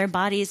fat on their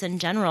bodies in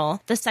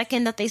general. The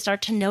second that they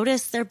start to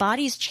notice their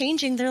bodies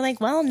changing, they're like,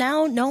 well,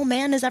 now no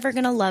man is ever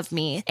going to love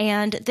me.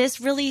 And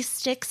this really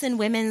sticks in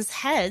women's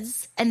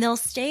heads, and they'll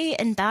stay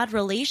in bad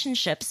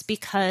relationships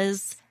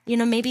because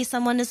maybe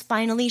someone is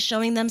finally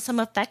showing them some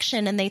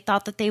affection and they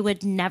thought that they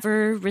would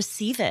never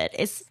receive it.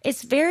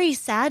 It's very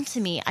sad to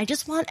me. I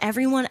just want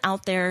everyone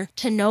out there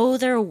to know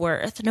their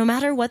worth, no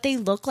matter what they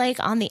look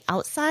like on the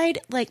outside.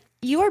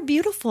 You are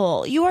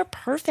beautiful. You are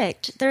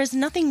perfect. There is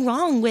nothing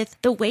wrong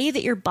with the way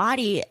that your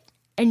body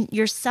and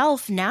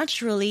yourself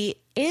naturally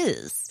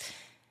is.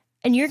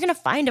 And you're going to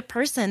find a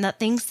person that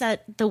thinks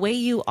that the way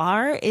you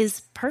are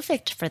is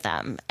perfect for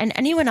them. And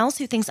anyone else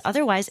who thinks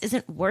otherwise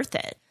isn't worth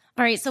it.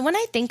 All right, so when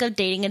I think of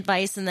dating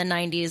advice in the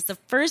 90s, the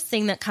first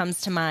thing that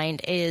comes to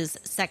mind is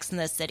Sex and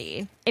the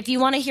City. If you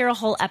want to hear a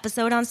whole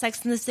episode on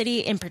Sex and the City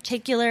in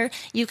particular,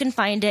 you can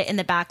find it in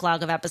the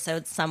backlog of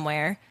episodes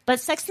somewhere. But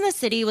Sex and the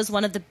City was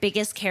one of the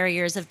biggest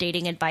carriers of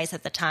dating advice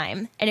at the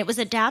time, and it was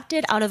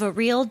adapted out of a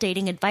real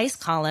dating advice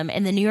column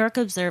in the New York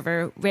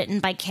Observer written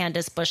by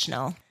Candace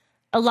Bushnell.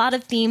 A lot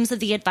of themes of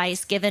the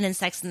advice given in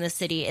Sex and the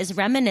City is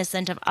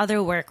reminiscent of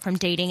other work from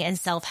dating and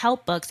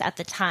self-help books at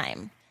the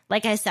time.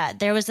 Like I said,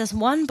 there was this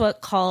one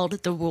book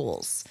called The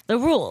Rules. The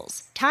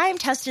Rules,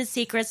 Time-Tested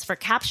Secrets for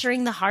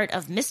Capturing the Heart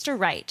of Mr.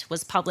 Right,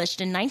 was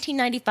published in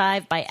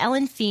 1995 by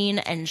Ellen Feen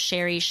and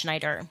Sherry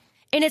Schneider.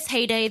 In its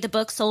heyday, the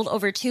book sold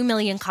over 2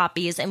 million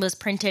copies and was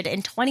printed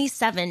in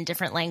 27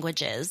 different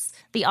languages.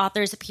 The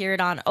authors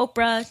appeared on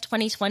Oprah,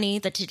 2020,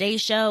 The Today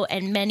Show,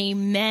 and many,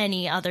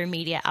 many other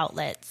media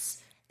outlets.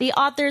 The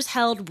authors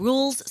held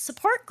rules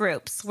support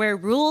groups where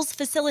rules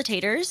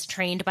facilitators,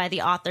 trained by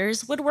the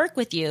authors, would work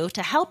with you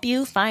to help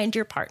you find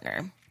your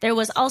partner. There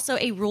was also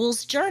a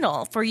rules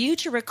journal for you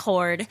to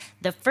record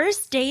the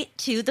first date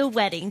to the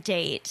wedding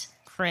date.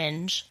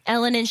 Cringe.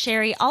 Ellen and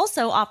Sherry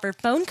also offer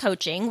phone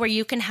coaching where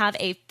you can have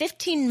a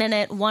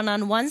 15-minute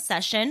one-on-one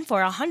session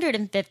for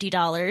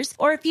 $150,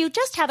 or if you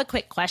just have a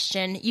quick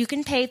question, you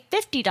can pay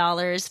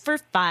 $50 for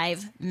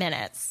 5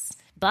 minutes.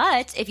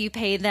 But if you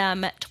pay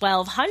them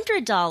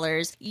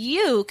 $1,200,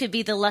 you could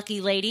be the lucky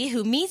lady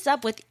who meets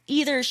up with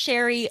either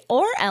Sherry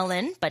or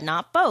Ellen, but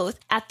not both,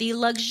 at the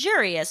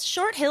luxurious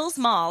Short Hills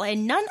Mall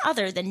in none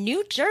other than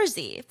New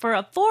Jersey for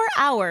a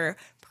 4-hour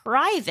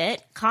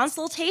private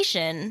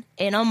consultation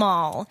in a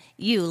mall.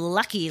 You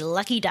lucky,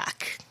 lucky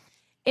duck.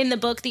 In the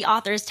book, the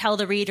authors tell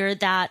the reader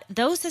that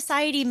though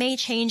society may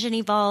change and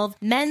evolve,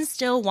 men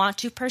still want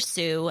to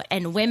pursue,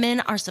 and women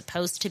are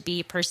supposed to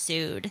be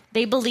pursued.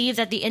 They believe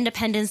that the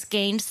independence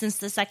gained since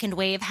the second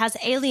wave has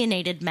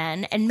alienated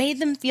men and made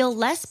them feel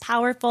less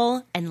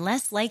powerful and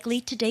less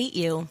likely to date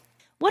you.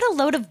 What a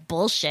load of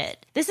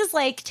bullshit. This is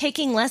like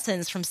taking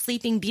lessons from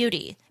Sleeping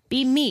Beauty.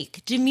 Be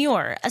meek,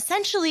 demure,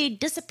 essentially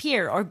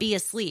disappear or be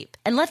asleep,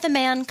 and let the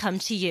man come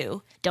to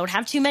you. Don't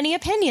have too many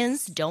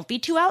opinions, don't be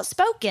too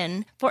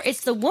outspoken, for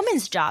it's the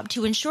woman's job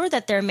to ensure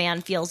that their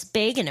man feels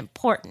big and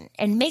important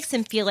and makes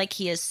him feel like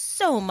he is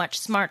so much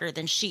smarter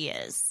than she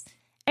is.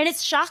 And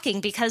it's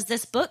shocking because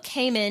this book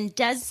came in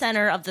dead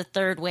center of the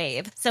third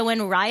wave, so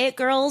when riot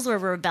girls were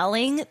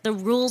rebelling, the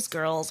rules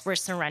girls were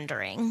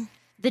surrendering.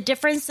 The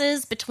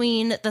differences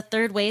between the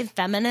third wave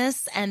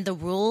feminists and the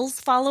rules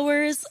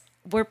followers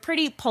were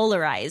pretty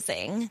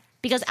polarizing,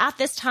 because at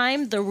this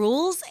time, The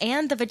Rules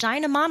and The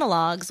Vagina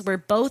Monologues were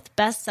both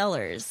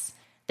bestsellers.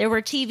 There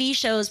were TV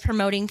shows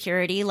promoting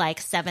purity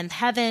like Seventh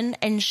Heaven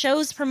and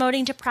shows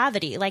promoting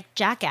depravity like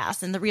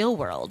Jackass and The Real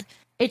World.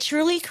 It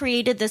truly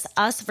created this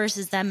us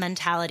versus them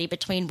mentality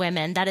between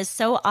women that is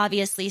so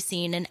obviously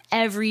seen in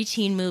every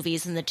teen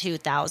movies in the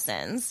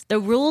 2000s. The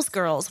Rules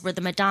girls were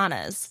the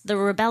Madonnas, the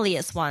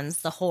rebellious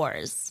ones, the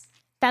whores.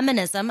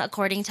 Feminism,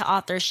 according to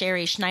author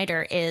Sherry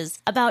Schneider, is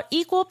about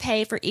equal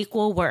pay for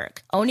equal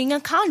work, owning a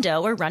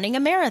condo or running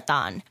a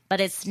marathon. But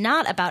it's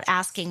not about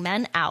asking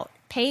men out,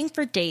 paying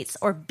for dates,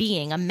 or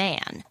being a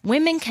man.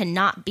 Women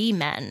cannot be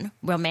men,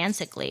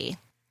 romantically.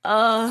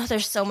 Oh,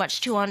 there's so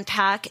much to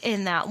unpack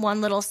in that one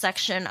little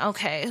section.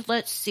 Okay,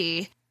 let's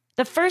see.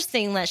 The first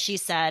thing that she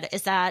said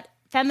is that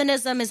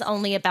feminism is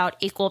only about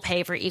equal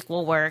pay for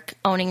equal work,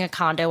 owning a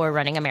condo, or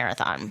running a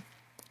marathon.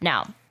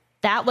 Now,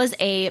 that was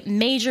a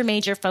major,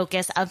 major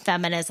focus of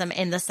feminism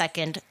in the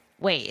second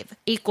wave.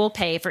 Equal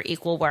pay for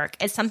equal work.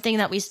 It's something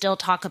that we still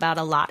talk about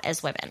a lot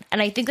as women.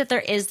 And I think that there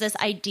is this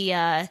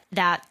idea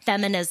that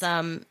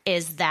feminism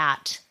is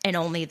that and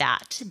only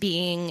that,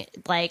 being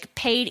like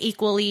paid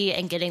equally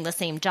and getting the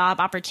same job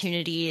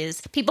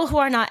opportunities. People who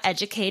are not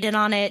educated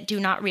on it do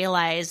not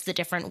realize the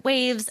different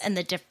waves and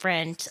the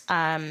different,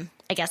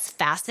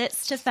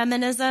 facets to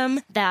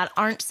feminism that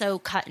aren't so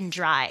cut and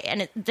dry.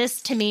 And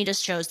this to me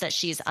just shows that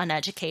she's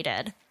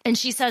uneducated. And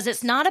she says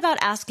it's not about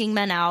asking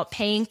men out,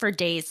 paying for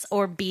dates,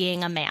 or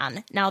being a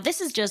man. Now, this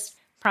is just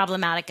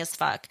problematic as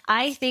fuck.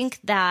 I think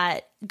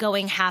that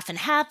going half and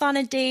half on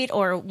a date,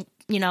 or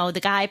the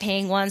guy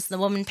paying once, the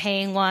woman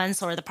paying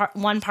once, or the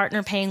one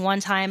partner paying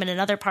one time and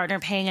another partner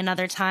paying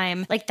another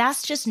time. Like,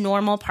 that's just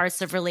normal parts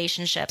of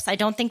relationships. I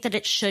don't think that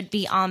it should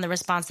be on the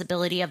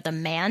responsibility of the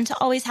man to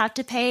always have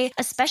to pay,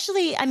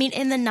 especially,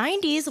 in the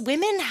 90s,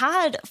 women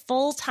had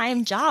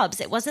full-time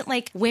jobs. It wasn't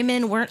like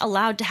women weren't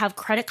allowed to have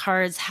credit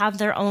cards, have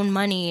their own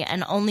money,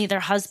 and only their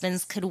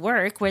husbands could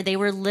work, where they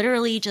were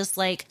literally just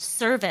like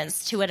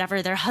servants to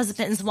whatever their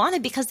husbands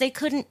wanted because they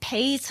couldn't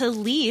pay to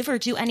leave or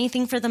do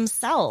anything for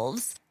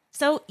themselves.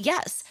 So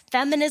yes,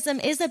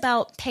 feminism is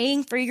about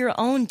paying for your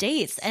own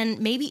dates and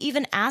maybe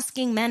even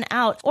asking men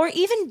out, or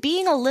even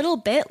being a little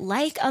bit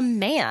like a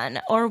man,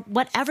 or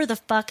whatever the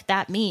fuck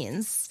that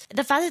means.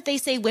 The fact that they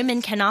say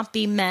women cannot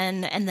be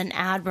men and then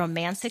add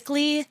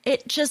romantically,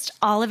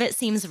 all of it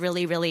seems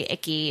really, really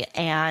icky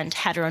and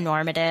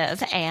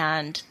heteronormative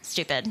and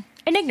stupid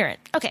and ignorant.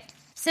 Okay.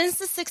 Since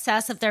the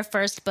success of their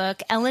first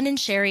book, Ellen and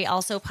Sherry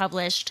also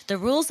published The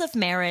Rules of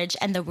Marriage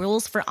and The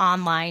Rules for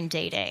Online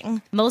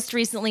Dating. Most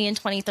recently in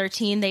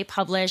 2013, they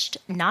published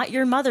Not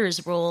Your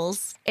Mother's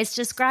Rules. It's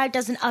described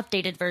as an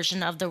updated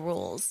version of the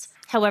rules.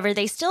 However,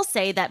 they still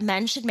say that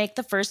men should make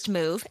the first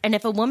move, and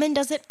if a woman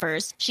does it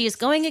first, she is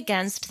going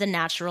against the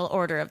natural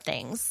order of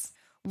things.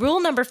 Rule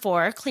number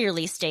 4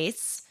 clearly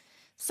states,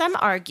 some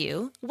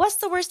argue, what's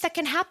the worst that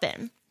can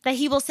happen? That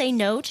he will say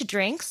no to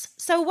drinks?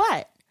 So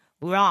what?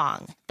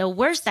 Wrong. The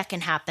worst that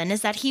can happen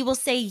is that he will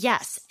say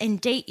yes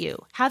and date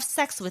you, have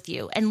sex with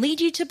you, and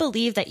lead you to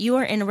believe that you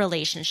are in a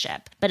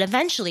relationship. But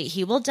eventually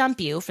he will dump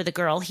you for the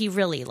girl he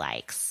really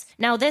likes.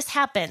 Now this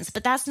happens,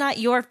 but that's not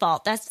your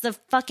fault. That's the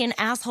fucking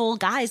asshole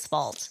guy's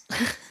fault.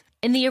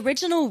 In the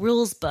original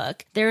rules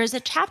book, there is a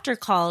chapter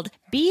called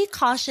Be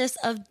Cautious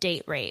of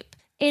Date Rape.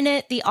 In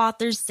it, the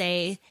authors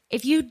say,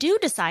 if you do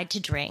decide to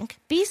drink,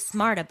 be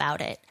smart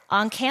about it.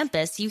 On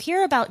campus, you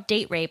hear about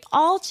date rape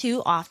all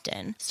too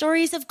often.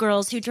 Stories of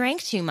girls who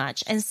drank too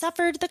much and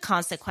suffered the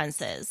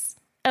consequences.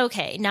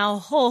 Okay, now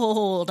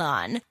hold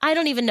on. I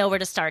don't even know where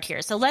to start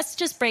here, so let's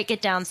just break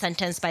it down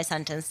sentence by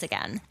sentence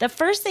again. The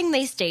first thing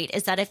they state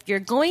is that if you're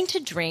going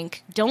to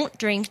drink, don't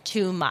drink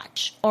too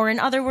much. Or in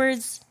other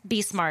words,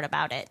 be smart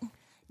about it.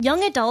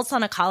 Young adults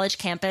on a college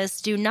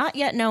campus do not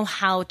yet know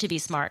how to be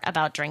smart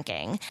about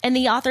drinking, and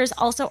the authors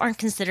also aren't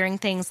considering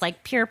things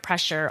like peer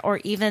pressure or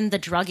even the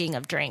drugging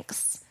of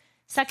drinks.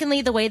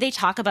 Secondly, the way they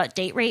talk about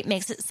date rape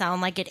makes it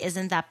sound like it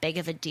isn't that big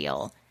of a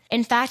deal.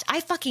 In fact,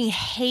 I fucking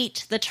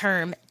hate the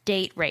term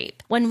date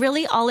rape, when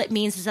really all it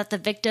means is that the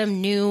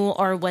victim knew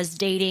or was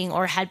dating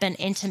or had been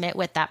intimate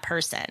with that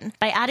person.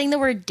 By adding the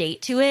word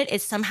date to it,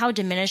 it somehow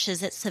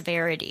diminishes its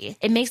severity.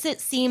 It makes it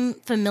seem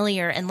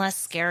familiar and less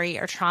scary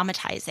or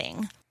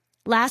traumatizing.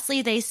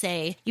 Lastly, they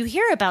say, you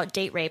hear about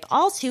date rape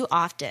all too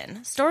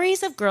often,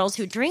 stories of girls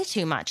who drink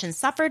too much and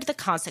suffered the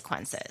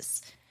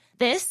consequences.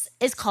 This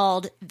is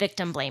called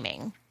victim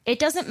blaming. It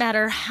doesn't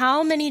matter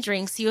how many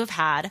drinks you have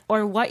had,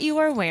 or what you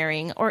are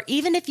wearing, or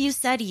even if you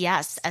said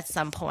yes at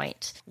some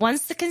point.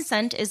 Once the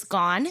consent is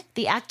gone,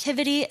 the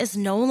activity is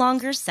no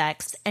longer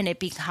sex and it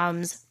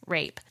becomes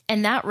rape.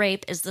 And that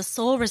rape is the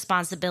sole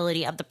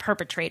responsibility of the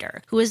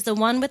perpetrator, who is the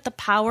one with the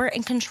power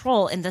and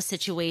control in the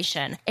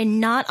situation, and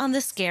not on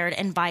the scared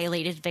and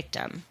violated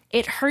victim.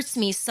 It hurts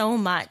me so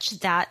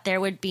much that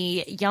there would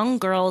be young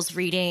girls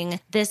reading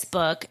this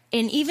book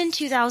in even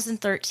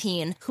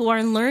 2013 who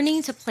are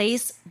learning to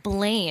place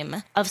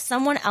blame of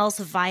someone else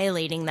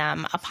violating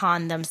them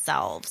upon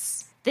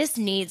themselves. This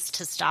needs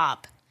to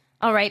stop.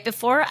 All right,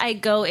 before I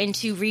go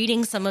into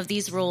reading some of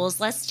these rules,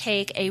 let's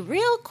take a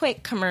real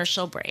quick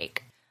commercial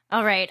break.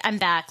 All right, I'm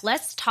back.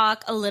 Let's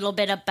talk a little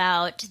bit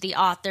about the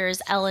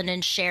authors Ellen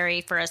and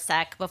Sherry for a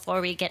sec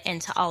before we get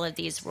into all of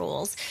these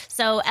rules.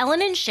 So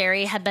Ellen and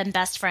Sherry had been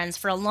best friends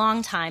for a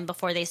long time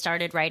before they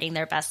started writing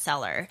their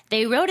bestseller.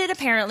 They wrote it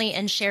apparently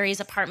in Sherry's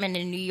apartment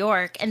in New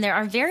York, and there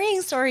are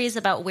varying stories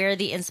about where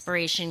the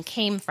inspiration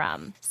came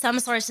from. Some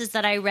sources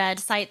that I read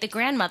cite the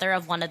grandmother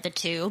of one of the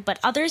two, but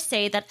others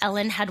say that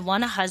Ellen had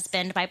won a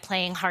husband by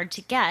playing hard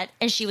to get,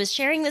 and she was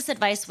sharing this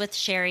advice with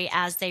Sherry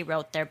as they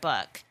wrote their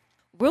book.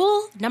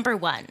 Rule number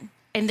 1,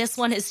 and this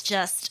one is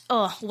just,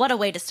 what a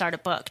way to start a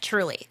book,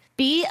 truly.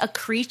 Be a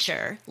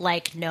creature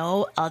like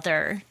no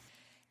other.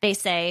 They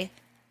say,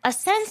 a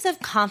sense of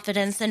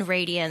confidence and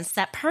radiance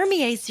that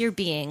permeates your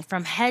being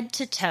from head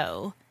to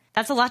toe.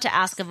 That's a lot to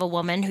ask of a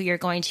woman who you're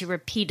going to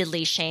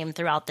repeatedly shame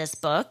throughout this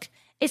book.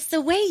 It's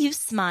the way you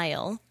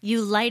smile,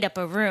 you light up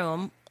a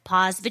room,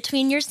 pause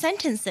between your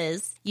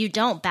sentences, you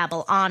don't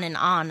babble on and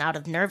on out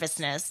of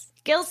nervousness.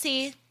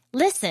 Guilty.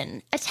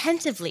 Listen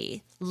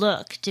attentively,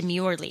 look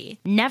demurely,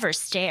 never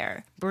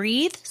stare,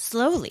 breathe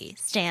slowly,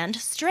 stand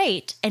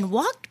straight, and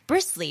walk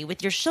briskly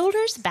with your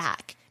shoulders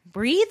back.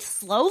 Breathe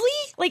slowly?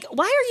 Like,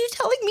 why are you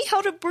telling me how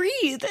to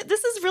breathe?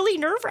 This is really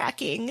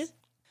nerve-wracking.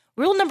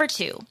 Rule number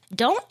 2,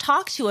 don't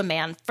talk to a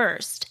man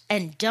first,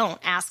 and don't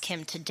ask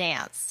him to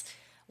dance.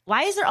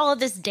 Why is there all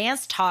of this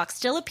dance talk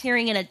still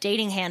appearing in a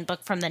dating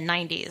handbook from the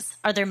 90s?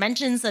 Are there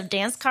mentions of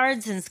dance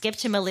cards in Skip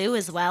to Malou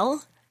as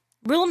well?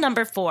 Rule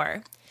number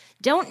 4,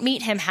 don't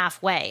meet him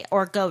halfway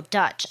or go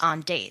Dutch on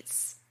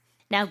dates.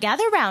 Now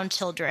gather round,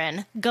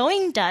 children.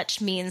 Going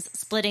Dutch means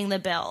splitting the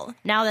bill.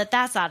 Now that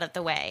that's out of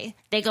the way,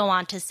 they go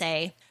on to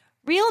say,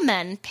 real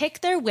men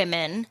pick their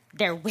women,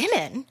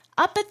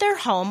 up at their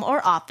home or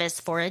office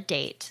for a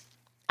date.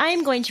 I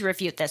am going to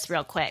refute this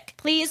real quick.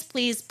 Please,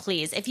 please,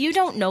 please, if you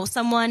don't know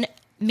someone,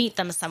 meet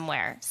them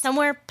somewhere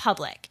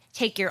public.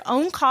 Take your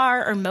own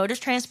car or mode of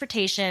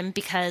transportation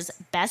because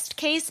best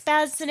case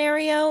bad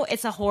scenario,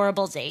 it's a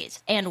horrible date.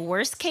 And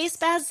worst case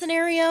bad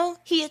scenario,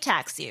 he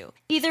attacks you.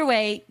 Either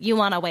way, you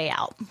want a way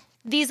out.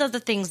 These are the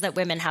things that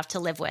women have to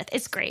live with.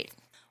 It's great.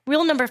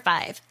 Rule number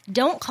 5,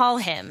 don't call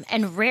him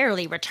and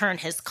rarely return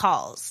his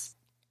calls.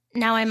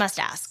 Now I must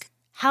ask,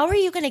 how are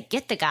you going to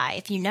get the guy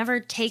if you never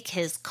take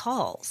his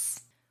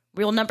calls?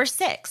 Rule number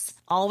 6,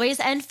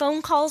 always end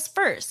phone calls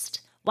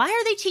first. Why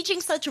are they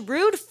teaching such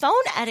rude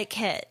phone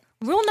etiquette?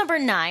 Rule number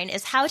 9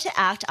 is how to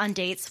act on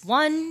dates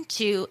 1,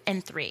 2,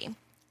 and 3.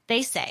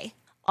 They say,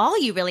 all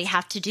you really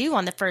have to do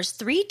on the first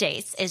 3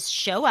 dates is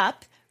show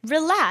up,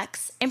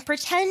 relax, and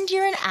pretend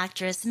you're an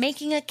actress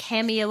making a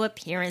cameo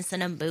appearance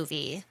in a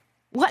movie.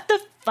 What the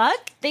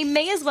fuck? They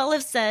may as well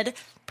have said,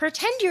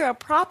 pretend you're a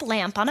prop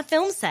lamp on a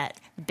film set.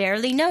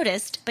 Barely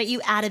noticed, but you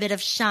add a bit of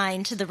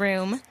shine to the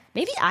room.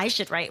 Maybe I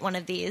should write one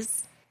of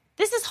these.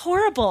 This is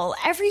horrible.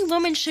 Every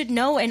woman should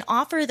know and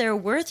offer their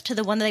worth to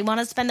the one they want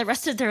to spend the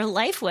rest of their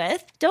life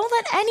with. Don't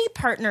let any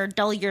partner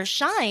dull your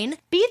shine.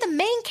 Be the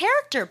main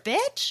character,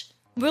 bitch.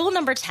 Rule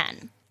number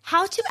 10,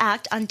 how to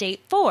act on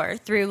date 4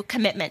 through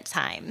commitment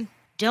time.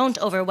 Don't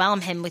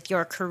overwhelm him with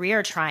your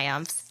career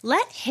triumphs.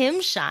 Let him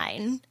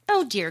shine.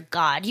 Oh, dear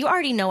God, you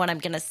already know what I'm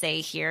going to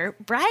say here.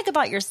 Brag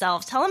about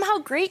yourself. Tell him how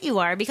great you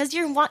are because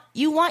you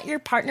want your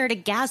partner to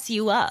gas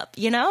you up,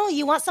 you know?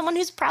 You want someone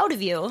who's proud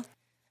of you.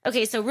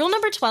 Okay, so rule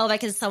number 12 I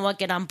can somewhat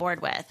get on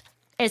board with.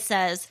 It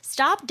says,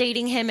 stop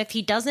dating him if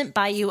he doesn't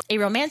buy you a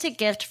romantic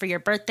gift for your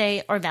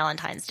birthday or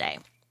Valentine's Day.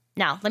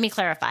 Now, let me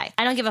clarify.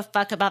 I don't give a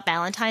fuck about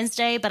Valentine's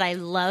Day, but I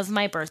love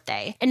my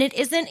birthday. And it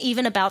isn't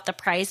even about the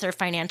price or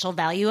financial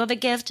value of a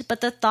gift,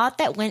 but the thought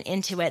that went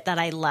into it that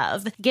I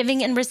love.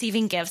 Giving and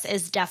receiving gifts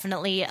is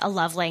definitely a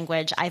love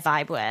language I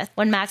vibe with.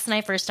 When Max and I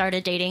first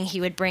started dating,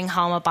 he would bring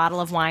home a bottle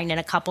of wine and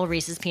a couple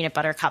Reese's peanut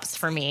butter cups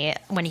for me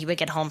when he would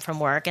get home from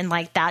work. And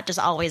that just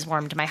always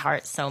warmed my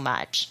heart so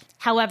much.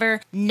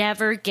 However,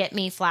 never get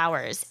me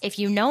flowers. If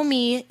you know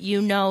me,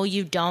 you know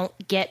you don't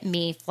get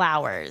me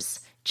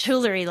flowers.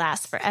 Jewelry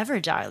lasts forever,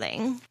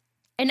 darling.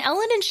 And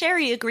Ellen and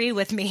Sherry agree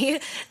with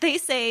me. They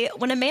say,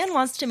 when a man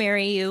wants to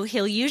marry you,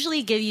 he'll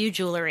usually give you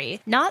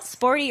jewelry, not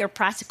sporty or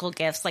practical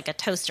gifts like a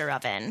toaster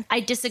oven. I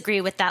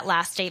disagree with that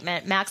last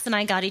statement. Max and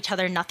I got each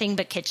other nothing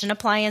but kitchen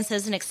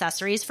appliances and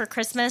accessories for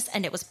Christmas,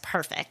 and it was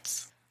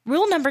perfect.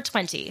 Rule number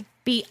 20,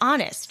 be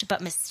honest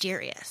but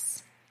mysterious.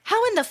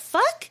 How in the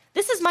fuck?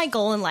 This is my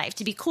goal in life,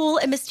 to be cool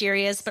and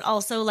mysterious, but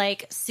also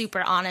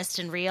super honest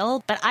and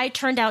real. But I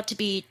turned out to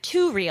be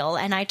too real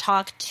and I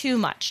talk too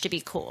much to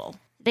be cool.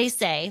 They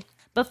say,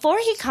 before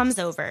he comes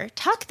over,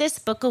 tuck this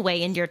book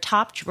away in your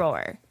top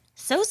drawer.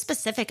 So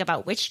specific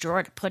about which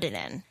drawer to put it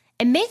in.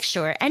 And make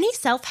sure any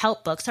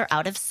self-help books are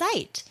out of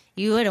sight.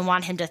 You wouldn't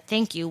want him to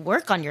think you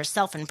work on your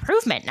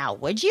self-improvement now,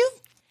 would you?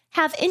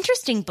 Have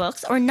interesting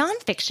books or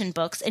nonfiction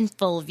books in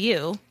full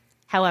view.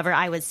 However,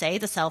 I would say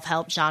the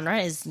self-help genre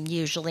is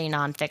usually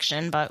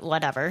nonfiction, but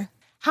whatever.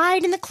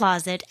 Hide in the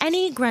closet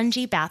any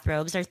grungy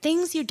bathrobes or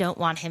things you don't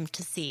want him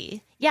to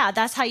see. Yeah,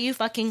 that's how you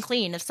fucking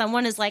clean. If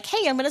someone is like,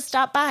 hey, I'm going to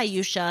stop by,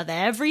 you shove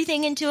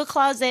everything into a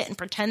closet and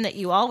pretend that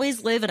you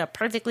always live in a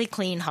perfectly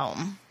clean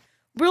home.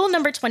 Rule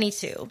number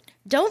 22.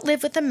 Don't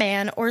live with a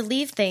man or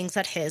leave things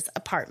at his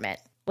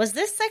apartment. Was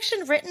this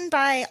section written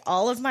by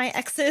all of my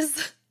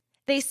exes?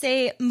 They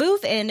say,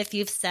 move in if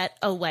you've set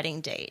a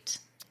wedding date.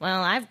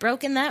 Well, I've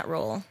broken that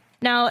rule.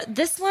 Now,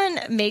 this one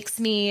makes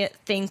me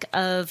think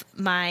of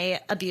my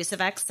abusive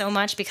ex so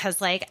much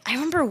because, I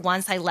remember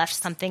once I left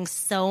something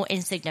so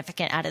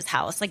insignificant at his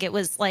house. It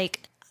was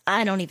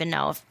I don't even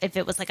know if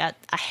it was a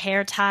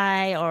hair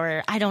tie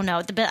or I don't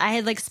know. But I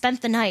had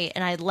spent the night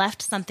and I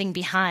left something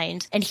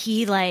behind and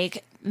he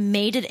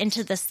made it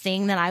into this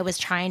thing that I was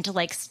trying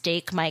to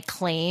stake my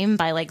claim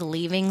by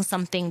leaving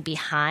something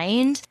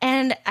behind.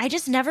 And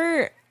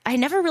I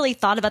never really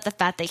thought about the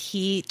fact that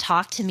he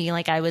talked to me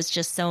like I was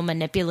just so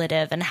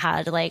manipulative and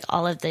had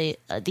all of these,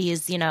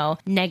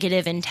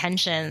 negative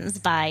intentions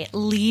by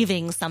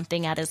leaving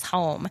something at his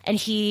home. And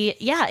he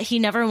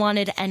never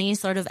wanted any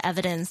sort of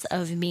evidence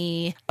of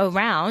me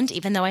around,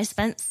 even though I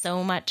spent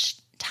so much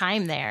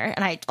time there.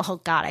 And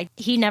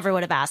he never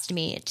would have asked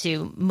me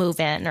to move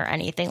in or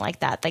anything like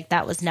that.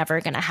 That was never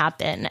going to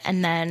happen.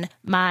 And then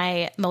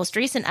my most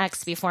recent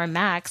ex before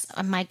Max,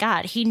 oh my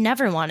God, he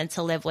never wanted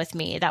to live with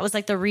me. That was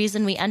the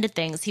reason we ended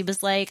things. He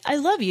was like, I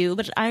love you,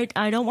 but I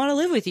don't want to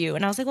live with you.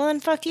 And I was like, well, then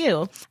fuck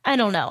you. I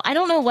don't know. I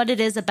don't know what it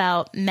is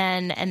about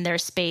men and their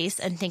space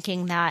and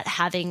thinking that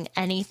having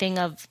anything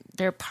of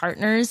their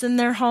partners in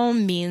their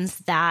home means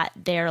that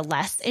they're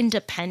less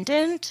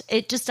independent.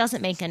 It just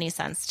doesn't make any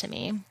sense to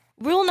me.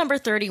 Rule number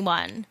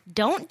 31,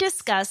 don't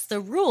discuss the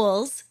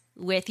rules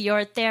with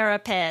your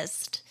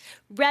therapist.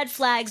 Red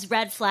flags,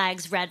 red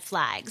flags, red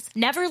flags.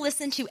 Never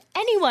listen to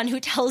anyone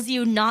who tells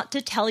you not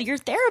to tell your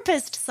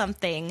therapist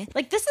something.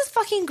 This is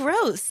fucking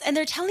gross. And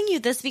they're telling you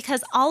this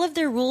because all of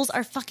their rules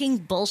are fucking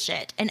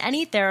bullshit, and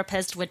any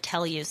therapist would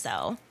tell you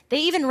so. They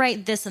even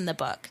write this in the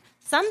book.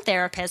 Some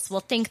therapists will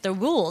think the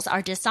rules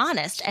are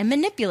dishonest and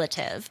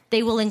manipulative.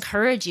 They will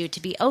encourage you to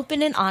be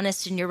open and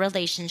honest in your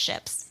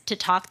relationships, to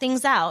talk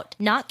things out,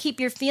 not keep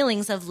your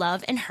feelings of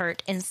love and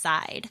hurt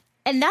inside.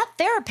 And that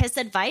therapist's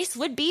advice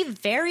would be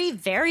very,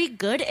 very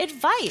good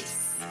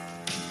advice.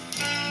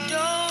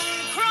 Don't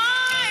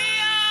cry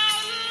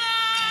out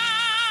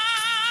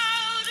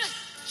loud.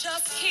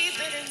 Just keep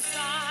it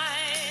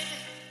inside.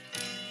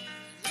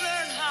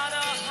 Learn how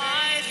to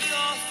hide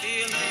your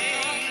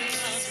feelings.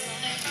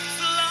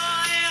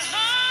 Fly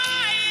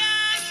high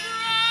and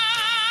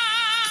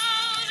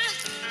proud.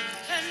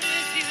 And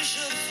if you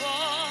should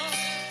fall,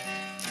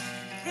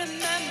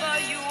 remember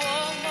you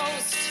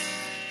almost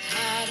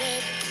had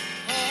it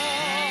all.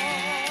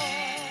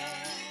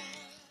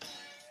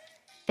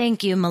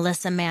 Thank you,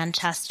 Melissa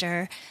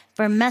Manchester,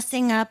 for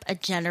messing up a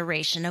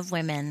generation of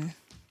women.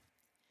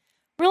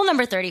 Rule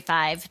number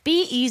 35,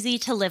 be easy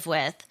to live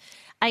with.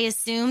 I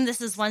assume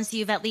this is once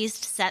you've at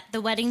least set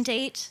the wedding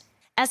date.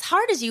 As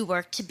hard as you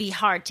work to be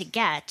hard to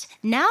get,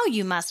 now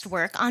you must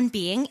work on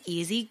being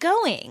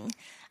easygoing.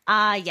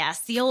 Ah,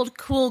 yes, the old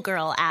cool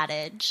girl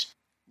adage.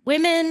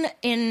 Women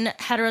in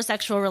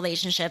heterosexual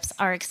relationships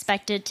are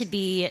expected to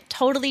be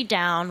totally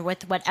down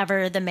with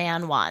whatever the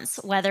man wants,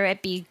 whether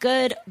it be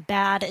good,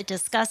 bad,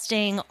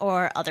 disgusting,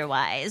 or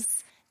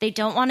otherwise. They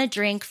don't want to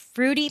drink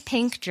fruity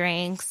pink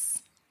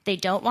drinks. They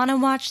don't want to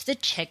watch the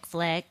chick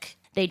flick.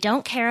 They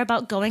don't care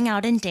about going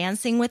out and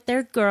dancing with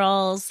their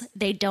girls.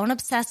 They don't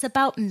obsess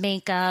about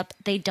makeup.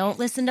 They don't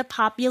listen to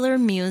popular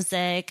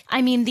music.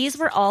 I mean, these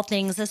were all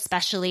things,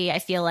 especially, I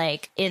feel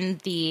like, in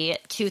the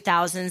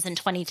 2000s and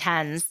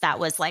 2010s, that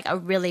was like a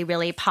really,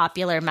 really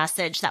popular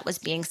message that was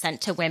being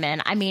sent to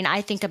women. I mean,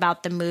 I think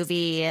about the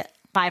movie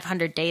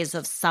 500 Days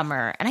of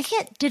Summer. And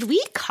did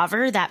we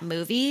cover that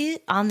movie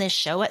on this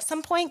show at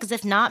some point? Because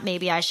if not,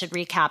 maybe I should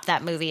recap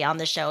that movie on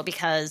the show,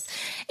 because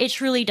it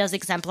truly does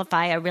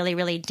exemplify a really,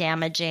 really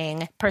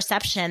damaging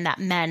perception that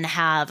men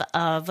have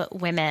of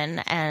women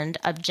and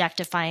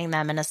objectifying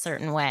them in a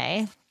certain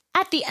way.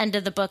 At the end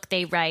of the book,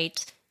 they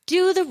write,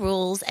 "Do the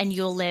rules and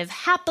you'll live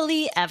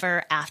happily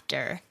ever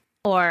after."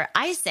 Or,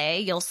 I say,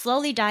 you'll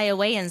slowly die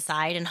away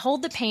inside and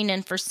hold the pain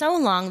in for so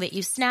long that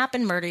you snap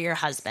and murder your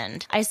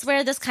husband. I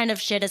swear this kind of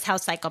shit is how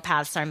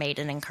psychopaths are made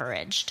and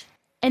encouraged.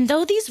 And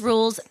though these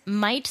rules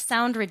might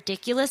sound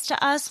ridiculous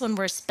to us when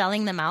we're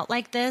spelling them out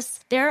like this,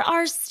 there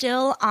are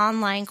still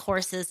online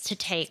courses to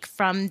take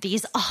from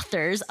these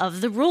authors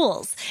of the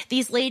rules.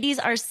 These ladies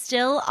are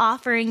still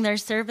offering their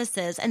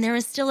services, and there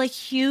is still a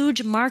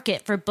huge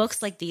market for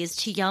books like these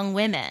to young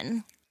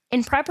women.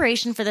 In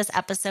preparation for this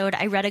episode,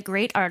 I read a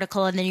great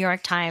article in the New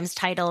York Times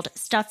titled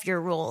 "Stuff Your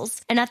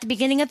Rules." And at the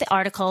beginning of the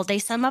article, they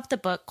sum up the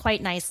book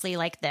quite nicely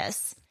like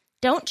this.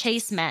 Don't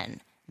chase men.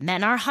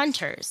 Men are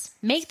hunters.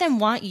 Make them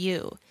want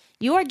you.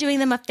 You are doing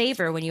them a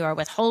favor when you are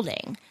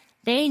withholding.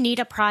 They need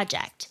a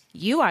project.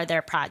 You are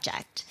their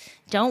project.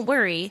 Don't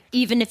worry,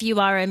 even if you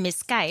are a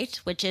miskite,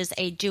 which is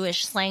a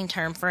Jewish slang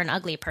term for an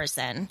ugly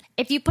person.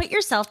 If you put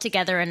yourself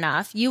together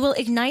enough, you will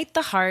ignite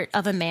the heart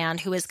of a man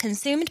who is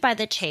consumed by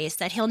the chase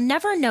that he'll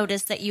never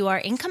notice that you are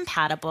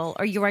incompatible,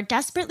 or you are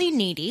desperately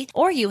needy,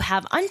 or you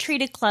have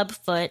untreated club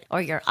foot,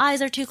 or your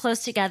eyes are too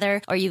close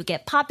together, or you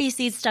get poppy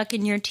seeds stuck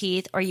in your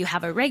teeth, or you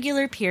have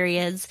irregular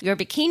periods, your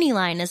bikini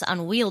line is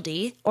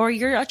unwieldy, or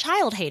you're a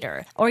child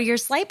hater, or your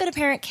slight but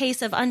apparent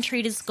case of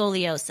untreated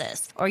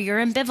scoliosis, or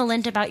you're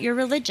ambivalent about your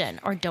religion,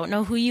 or don't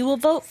know who you will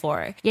vote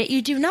for, yet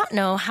you do not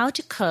know how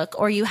to cook,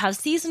 or you have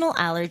seasonal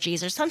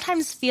allergies, or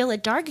sometimes feel a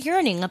dark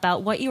yearning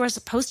about what you are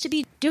supposed to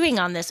be doing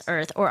on this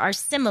earth, or are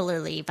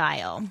similarly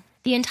vile.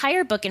 The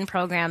entire book and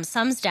program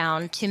sums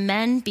down to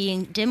men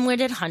being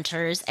dim-witted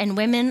hunters and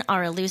women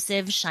are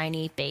elusive,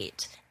 shiny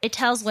bait. It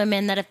tells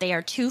women that if they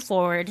are too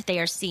forward, they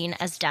are seen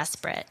as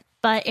desperate.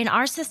 But in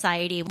our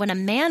society, when a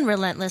man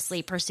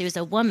relentlessly pursues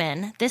a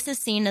woman, this is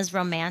seen as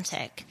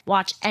romantic.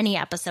 Watch any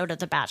episode of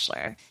The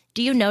Bachelor.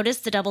 Do you notice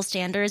the double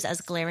standards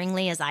as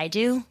glaringly as I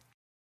do?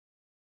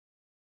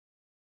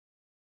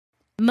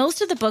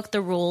 Most of the book,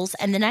 The Rules,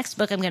 and the next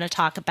book I'm going to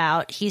talk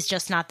about, He's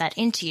Just Not That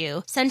Into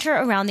You, center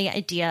around the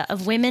idea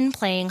of women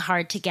playing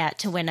hard to get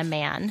to win a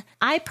man.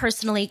 I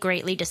personally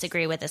greatly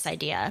disagree with this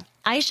idea.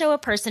 I show a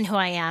person who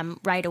I am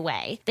right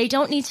away. They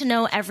don't need to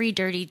know every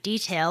dirty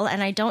detail,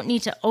 and I don't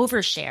need to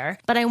overshare,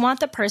 but I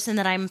want the person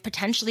that I'm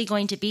potentially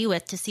going to be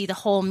with to see the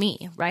whole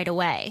me right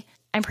away.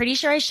 I'm pretty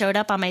sure I showed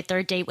up on my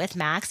third date with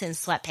Max in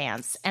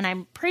sweatpants, and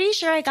I'm pretty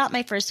sure I got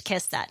my first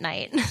kiss that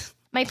night.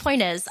 My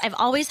point is, I've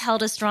always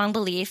held a strong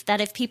belief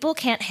that if people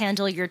can't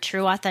handle your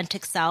true,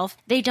 authentic self,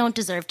 they don't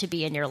deserve to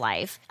be in your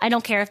life. I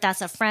don't care if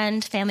that's a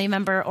friend, family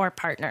member, or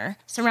partner.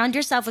 Surround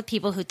yourself with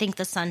people who think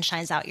the sun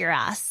shines out your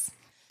ass.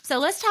 So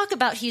let's talk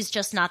about He's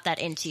Just Not That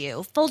Into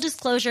You. Full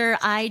disclosure,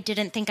 I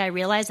didn't think I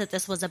realized that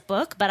this was a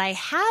book, but I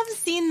have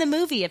seen the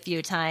movie a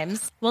few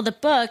times. Well, the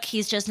book,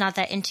 He's Just Not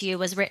That Into You,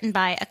 was written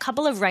by a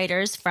couple of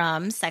writers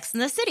from Sex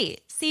and the City.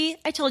 See,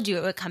 I told you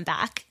it would come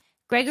back.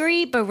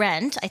 Gregory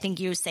Berent, I think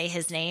you say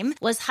his name,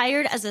 was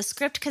hired as a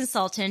script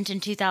consultant in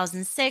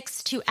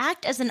 2006 to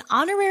act as an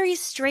honorary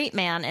straight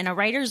man in a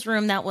writer's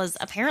room that was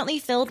apparently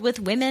filled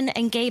with women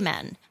and gay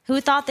men. Who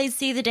thought they'd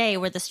see the day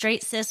where the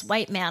straight cis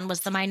white man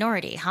was the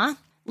minority, huh?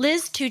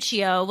 Liz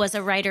Tuccio was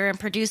a writer and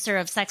producer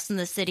of Sex and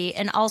the City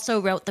and also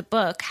wrote the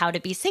book How to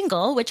Be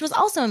Single, which was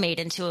also made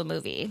into a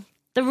movie.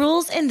 The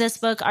rules in this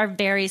book are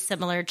very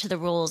similar to the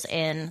rules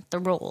in The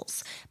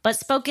Rules, but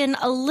spoken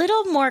a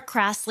little more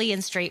crassly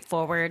and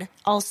straightforward,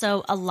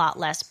 also a lot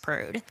less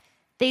prude.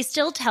 They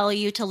still tell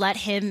you to let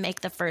him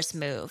make the first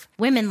move.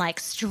 Women like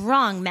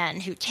strong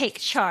men who take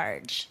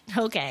charge.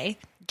 Okay,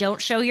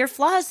 don't show your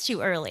flaws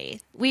too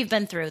early. We've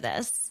been through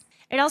this.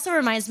 It also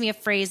reminds me of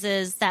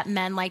phrases that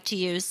men like to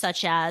use,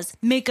 such as,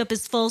 makeup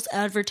is false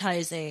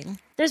advertising.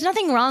 There's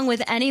nothing wrong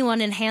with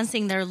anyone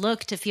enhancing their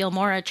look to feel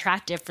more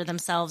attractive for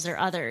themselves or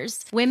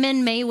others.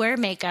 Women may wear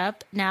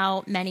makeup.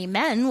 Now, many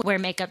men wear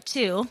makeup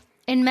too.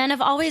 And men have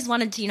always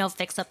wanted to,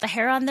 fix up the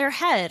hair on their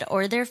head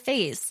or their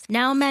face.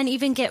 Now men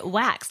even get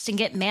waxed and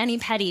get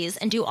mani-pedis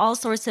and do all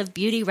sorts of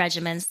beauty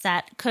regimens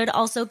that could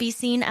also be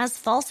seen as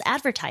false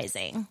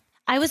advertising.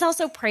 I was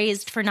also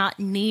praised for not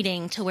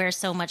needing to wear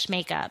so much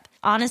makeup.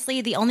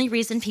 Honestly, the only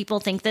reason people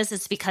think this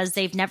is because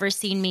they've never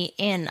seen me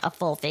in a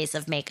full face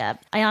of makeup.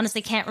 I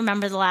honestly can't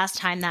remember the last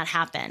time that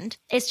happened.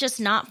 It's just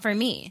not for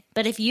me.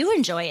 But if you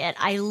enjoy it,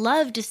 I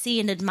love to see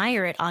and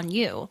admire it on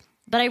you.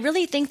 But I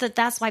really think that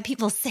that's why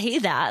people say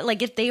that.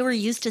 Like, if they were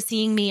used to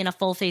seeing me in a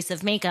full face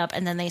of makeup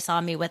and then they saw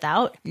me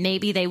without,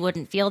 maybe they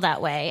wouldn't feel that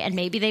way. And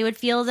maybe they would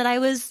feel that I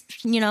was,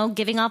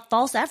 giving off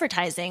false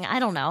advertising. I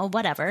don't know,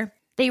 whatever.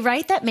 They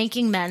write that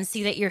making men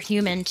see that you're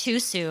human too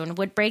soon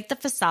would break the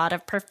facade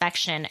of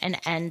perfection and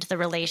end the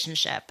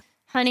relationship.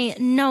 Honey,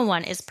 no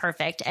one is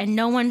perfect and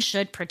no one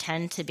should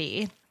pretend to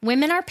be.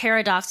 Women are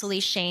paradoxically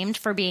shamed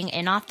for being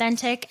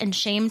inauthentic and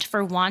shamed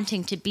for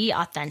wanting to be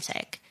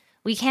authentic.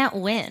 We can't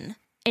win.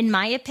 In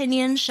my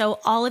opinion, show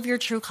all of your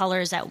true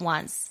colors at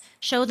once.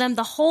 Show them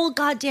the whole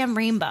goddamn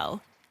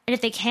rainbow. And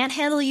if they can't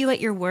handle you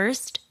at your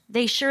worst,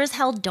 they sure as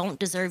hell don't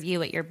deserve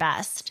you at your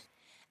best.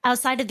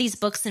 Outside of these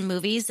books and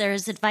movies, there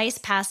is advice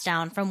passed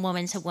down from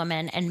woman to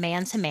woman and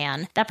man to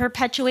man that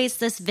perpetuates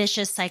this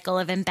vicious cycle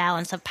of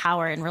imbalance of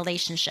power in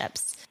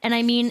relationships. And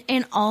I mean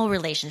in all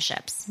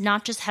relationships,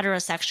 not just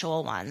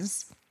heterosexual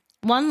ones.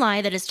 One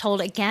lie that is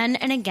told again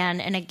and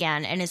again and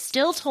again and is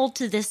still told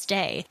to this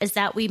day is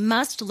that we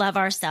must love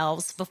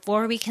ourselves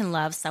before we can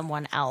love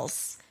someone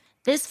else.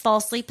 This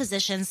falsely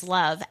positions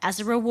love as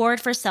a reward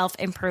for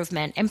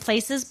self-improvement and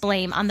places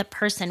blame on the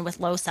person with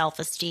low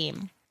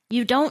self-esteem.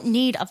 You don't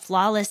need a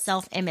flawless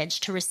self-image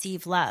to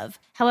receive love.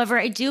 However,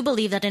 I do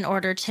believe that in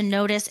order to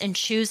notice and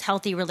choose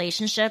healthy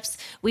relationships,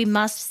 we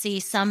must see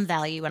some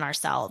value in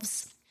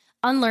ourselves.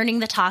 Unlearning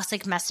the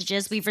toxic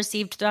messages we've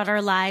received throughout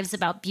our lives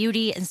about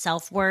beauty and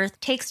self-worth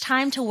takes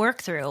time to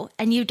work through,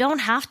 and you don't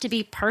have to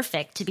be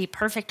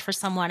perfect for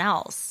someone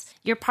else.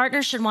 Your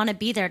partner should want to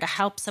be there to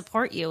help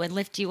support you and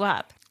lift you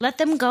up. Let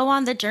them go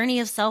on the journey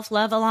of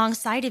self-love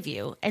alongside of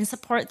you and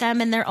support them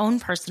in their own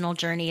personal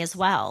journey as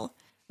well.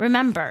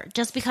 Remember,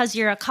 just because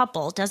you're a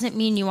couple doesn't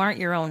mean you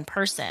aren't your own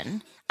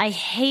person. I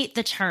hate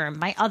the term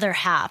my other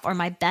half or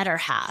my better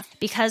half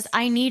because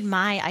I need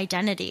my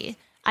identity.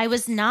 I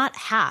was not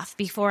half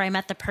before I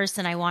met the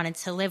person I wanted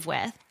to live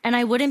with, and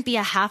I wouldn't be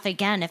a half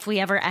again if we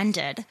ever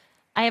ended.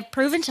 I have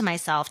proven to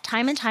myself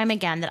time and time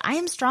again that I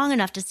am strong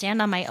enough to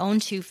stand on my own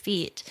 2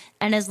 feet,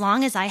 and as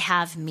long as I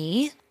have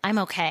me, I'm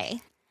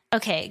okay.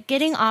 Okay,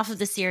 getting off of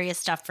the serious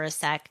stuff for a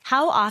sec,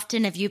 how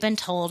often have you been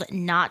told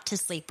not to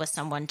sleep with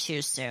someone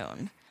too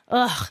soon?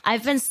 Ugh,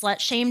 I've been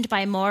slut-shamed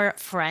by more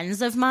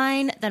friends of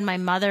mine than my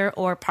mother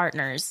or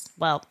partners,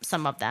 well,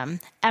 some of them,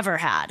 ever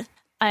had.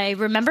 I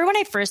remember when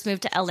I first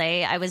moved to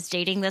LA, I was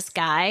dating this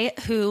guy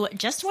who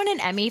just won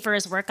an Emmy for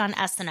his work on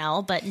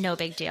SNL, but no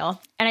big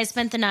deal. And I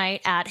spent the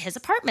night at his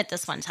apartment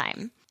this one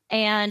time.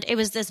 And it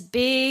was this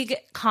big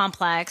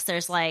complex.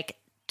 There's like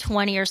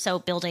 20 or so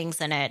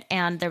buildings in it.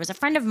 And there was a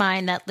friend of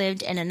mine that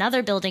lived in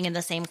another building in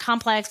the same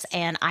complex.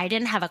 And I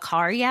didn't have a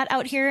car yet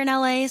out here in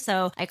LA.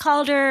 So I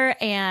called her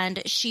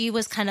and she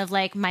was kind of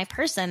like my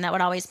person that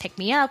would always pick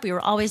me up. We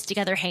were always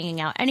together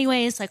hanging out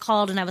anyways. So I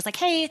called and I was like,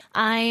 hey,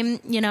 I'm,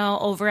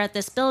 over at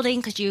this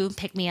building. Could you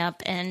pick me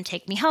up and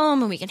take me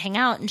home and we can hang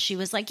out? And she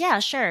was like, yeah,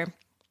 sure.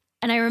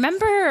 And I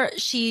remember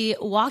she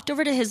walked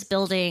over to his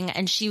building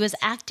and she was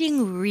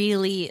acting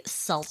really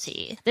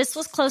salty. This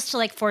was close to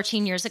like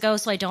 14 years ago,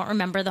 so I don't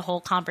remember the whole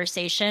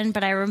conversation,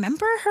 but I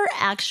remember her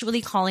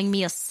actually calling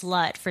me a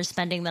slut for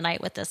spending the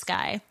night with this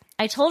guy.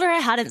 I told her I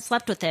hadn't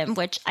slept with him,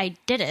 which I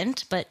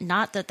didn't, but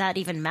not that that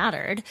even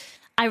mattered.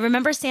 I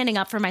remember standing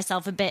up for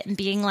myself a bit and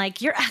being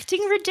like, you're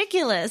acting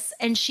ridiculous.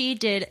 And she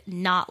did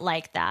not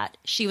like that.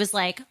 She was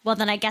like, well,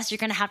 then I guess you're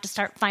going to have to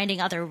start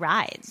finding other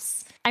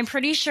rides. I'm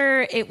pretty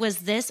sure it was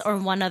this or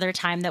one other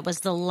time that was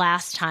the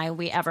last time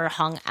we ever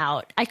hung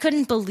out. I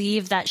couldn't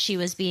believe that she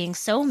was being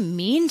so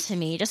mean to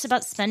me just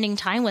about spending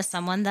time with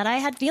someone that I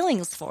had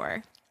feelings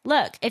for.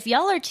 Look, if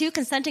y'all are two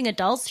consenting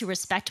adults who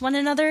respect one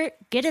another,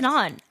 get it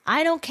on.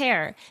 I don't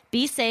care.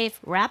 Be safe,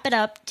 wrap it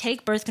up,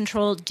 take birth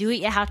control, do what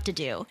you have to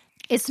do.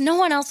 It's no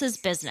one else's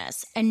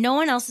business, and no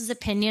one else's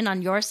opinion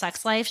on your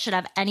sex life should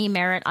have any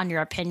merit on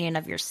your opinion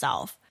of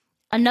yourself.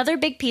 Another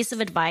big piece of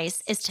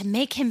advice is to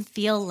make him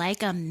feel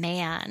like a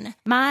man.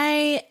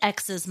 My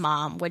ex's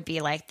mom would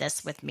be like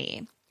this with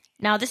me.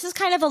 Now, this is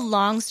kind of a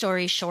long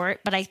story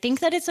short, but I think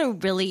that it's a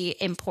really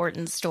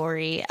important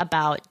story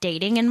about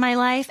dating in my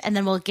life, and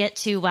then we'll get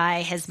to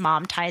why his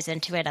mom ties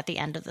into it at the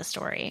end of the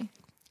story.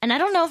 And I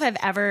don't know if I've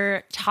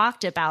ever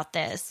talked about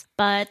this,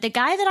 but the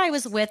guy that I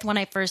was with when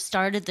I first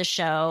started the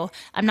show,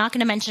 I'm not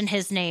going to mention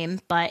his name,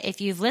 but if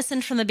you've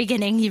listened from the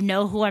beginning, you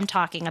know who I'm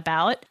talking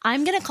about.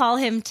 I'm going to call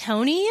him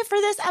Tony for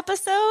this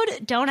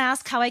episode. Don't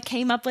ask how I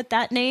came up with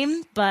that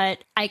name,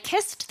 but I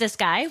kissed this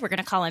guy, we're going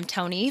to call him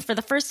Tony, for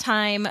the first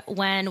time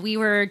when we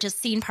were just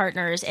scene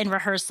partners in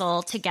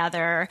rehearsal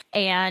together,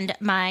 and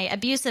my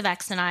abusive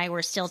ex and I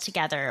were still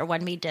together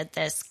when we did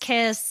this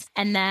kiss.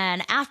 And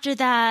then after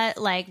that,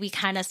 we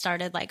kind of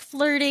started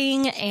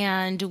flirting,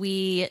 and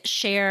we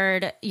shared,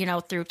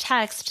 through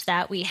text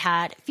that we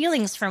had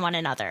feelings for one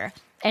another.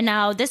 And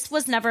now this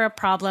was never a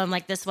problem.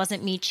 Like, this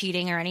wasn't me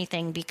cheating or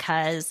anything,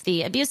 because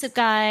the abusive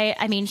guy,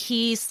 I mean,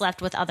 he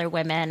slept with other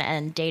women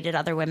and dated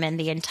other women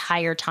the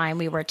entire time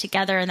we were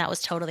together, and that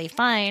was totally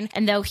fine.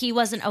 And though he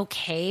wasn't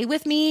okay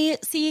with me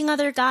seeing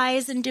other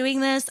guys and doing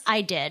this,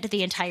 I did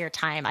the entire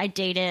time. I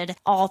dated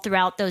all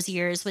throughout those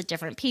years with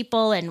different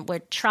people and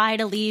would try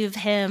to leave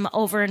him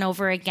over and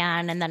over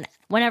again. And then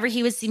whenever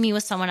he would see me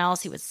with someone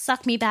else, he would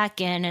suck me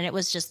back in, and it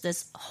was just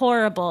this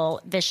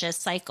horrible, vicious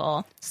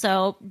cycle.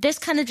 So this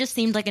kind of just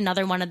seemed like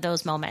another one of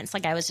those moments.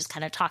 Like, I was just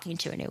kind of talking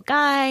to a new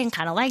guy and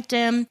kind of liked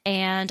him,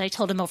 and I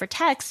told him over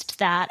text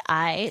that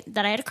I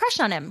had a crush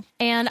on him.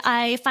 And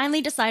I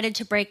finally decided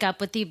to break up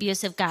with the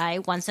abusive guy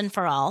once and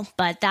for all,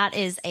 but that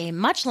is a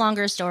much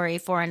longer story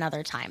for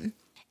another time.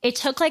 It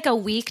took like a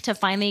week to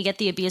finally get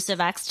the abusive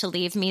ex to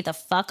leave me the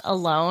fuck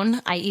alone.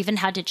 I even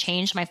had to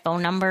change my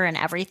phone number and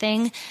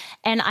everything.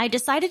 And I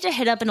decided to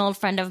hit up an old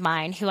friend of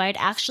mine who I'd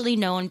actually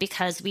known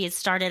because we had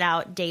started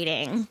out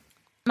dating.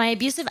 My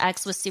abusive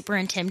ex was super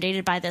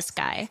intimidated by this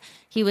guy.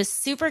 He was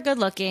super good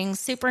looking,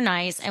 super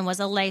nice, and was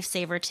a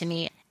lifesaver to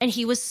me. And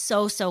he was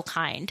so, so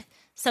kind.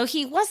 So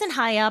he wasn't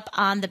high up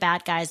on the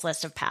bad guys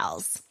list of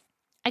pals.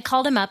 I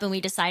called him up and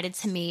we decided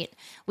to meet.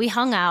 We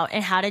hung out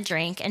and had a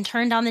drink and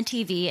turned on the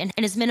TV in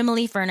his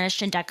minimally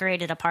furnished and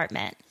decorated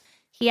apartment.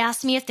 He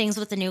asked me if things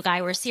with the new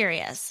guy were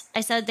serious.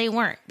 I said they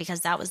weren't,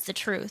 because that was the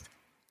truth.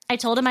 I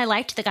told him I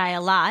liked the guy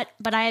a lot,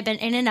 but I had been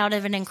in and out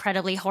of an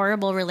incredibly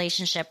horrible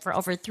relationship for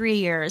over 3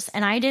 years,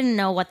 and I didn't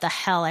know what the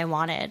hell I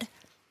wanted.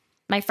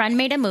 My friend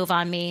made a move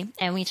on me,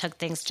 and we took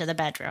things to the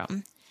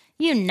bedroom.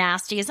 You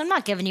nasties, I'm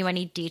not giving you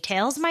any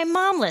details. My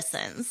mom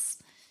listens.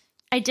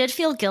 I did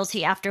feel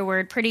guilty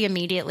afterward pretty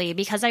immediately,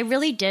 because I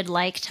really did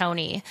like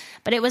Tony,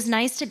 but it was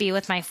nice to be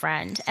with my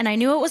friend, and I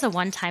knew it was a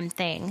one-time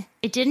thing.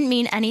 It didn't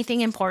mean anything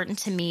important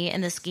to me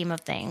in the scheme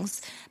of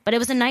things, but it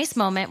was a nice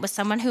moment with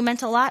someone who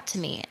meant a lot to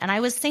me, and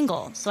I was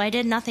single, so I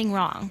did nothing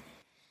wrong.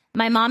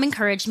 My mom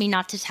encouraged me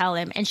not to tell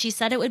him, and she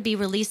said it would be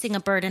releasing a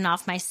burden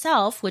off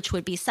myself, which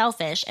would be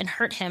selfish and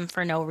hurt him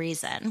for no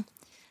reason.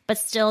 But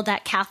still,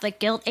 that Catholic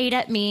guilt ate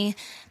at me,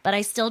 but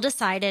I still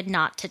decided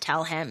not to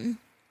tell him.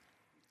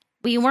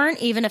 We weren't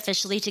even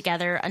officially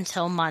together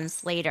until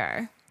months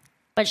later.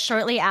 But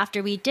shortly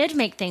after we did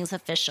make things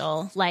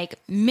official, like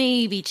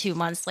maybe 2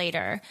 months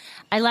later,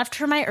 I left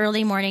for my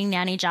early morning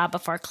nanny job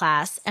before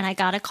class, and I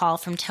got a call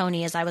from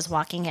Tony as I was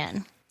walking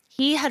in.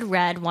 He had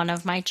read one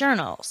of my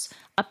journals,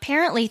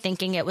 apparently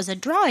thinking it was a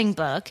drawing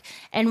book,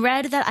 and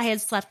read that I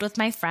had slept with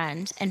my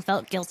friend and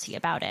felt guilty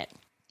about it.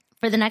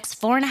 For the next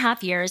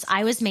 4.5 years,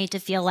 I was made to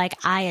feel like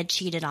I had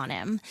cheated on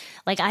him,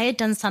 like I had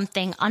done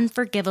something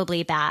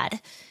unforgivably bad.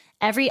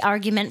 Every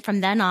argument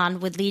from then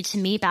on would lead to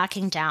me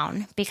backing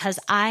down, because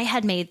I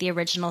had made the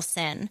original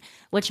sin,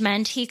 which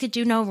meant he could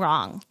do no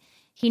wrong.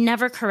 He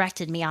never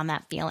corrected me on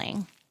that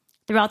feeling.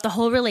 Throughout the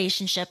whole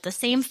relationship, the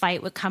same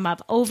fight would come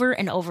up over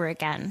and over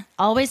again,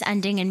 always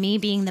ending in me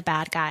being the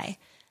bad guy.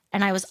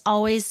 And I was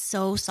always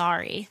so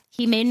sorry.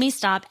 He made me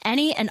stop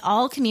any and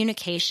all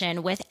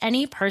communication with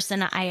any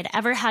person I had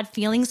ever had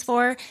feelings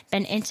for,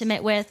 been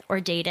intimate with, or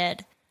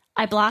dated.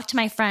 I blocked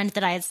my friend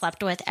that I had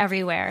slept with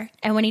everywhere,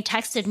 and when he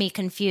texted me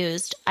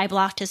confused, I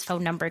blocked his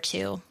phone number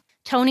too.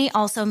 Tony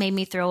also made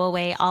me throw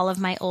away all of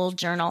my old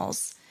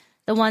journals.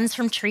 The ones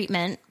from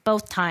treatment,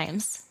 both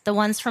times. The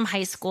ones from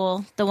high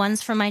school, the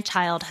ones from my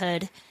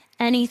childhood,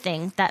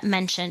 anything that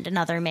mentioned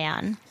another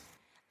man.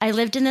 I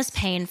lived in this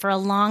pain for a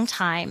long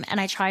time, and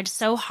I tried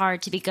so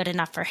hard to be good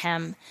enough for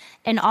him.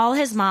 And all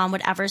his mom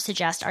would ever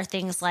suggest are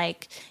things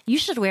like, you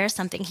should wear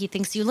something he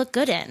thinks you look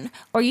good in,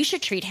 or you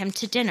should treat him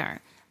to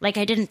dinner. Like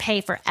I didn't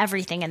pay for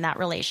everything in that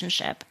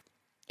relationship.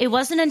 It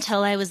wasn't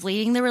until I was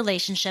leaving the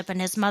relationship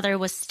and his mother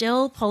was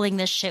still pulling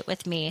this shit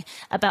with me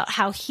about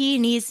how he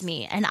needs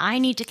me and I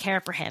need to care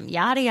for him,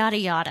 yada, yada,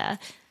 yada.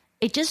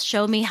 It just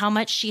showed me how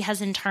much she has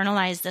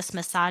internalized this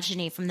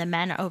misogyny from the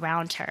men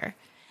around her.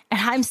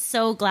 And I'm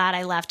so glad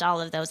I left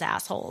all of those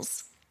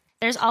assholes.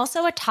 There's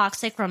also a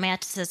toxic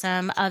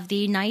romanticism of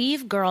the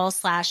naive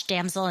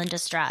girl/damsel in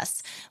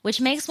distress,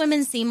 which makes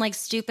women seem like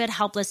stupid,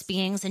 helpless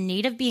beings in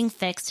need of being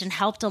fixed and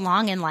helped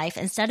along in life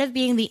instead of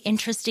being the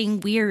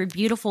interesting, weird,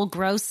 beautiful,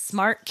 gross,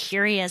 smart,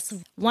 curious,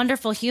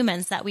 wonderful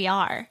humans that we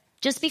are.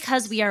 Just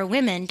because we are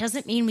women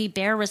doesn't mean we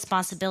bear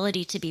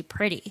responsibility to be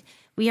pretty.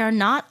 We are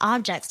not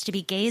objects to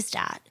be gazed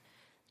at.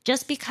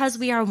 Just because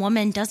we are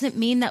women doesn't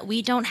mean that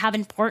we don't have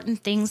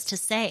important things to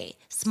say,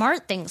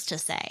 smart things to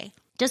say.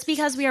 Just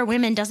because we are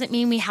women doesn't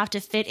mean we have to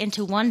fit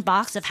into one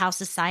box of how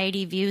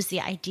society views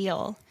the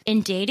ideal.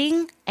 In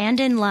dating and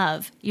in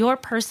love, your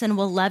person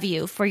will love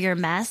you for your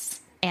mess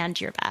and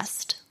your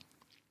best.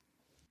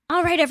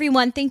 All right,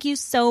 everyone. Thank you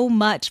so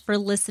much for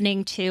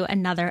listening to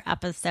another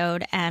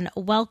episode, and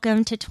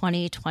welcome to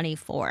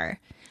 2024.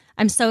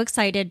 I'm so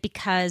excited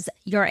because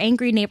Your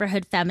Angry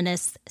Neighborhood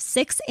Feminist's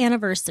 6th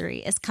anniversary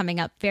is coming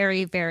up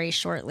very, very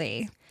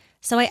shortly.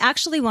 So I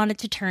actually wanted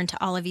to turn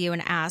to all of you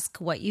and ask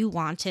what you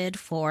wanted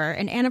for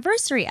an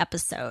anniversary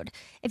episode.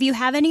 If you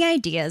have any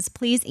ideas,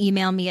 please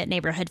email me at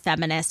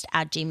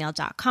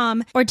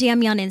neighborhoodfeminist@gmail.com or DM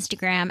me on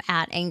Instagram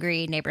at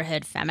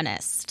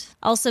angryneighborhoodfeminist.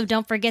 Also,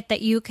 don't forget that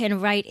you can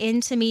write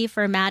into me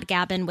for Mad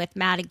Gabbin' with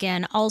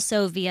Madigan,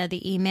 also via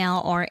the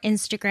email or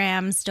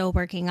Instagram. Still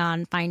working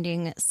on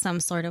finding some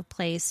sort of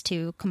place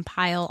to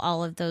compile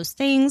all of those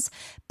things,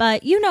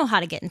 but you know how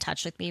to get in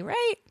touch with me,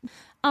 right?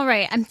 All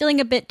right, I'm feeling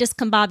a bit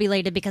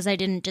discombobulated because I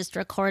didn't just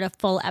record a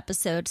full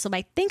episode, so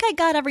I think I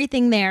got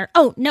everything there.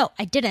 Oh, no,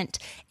 I didn't.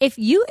 If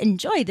you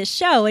enjoy the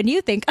show and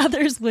you think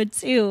others would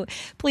too,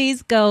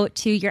 please go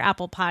to your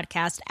Apple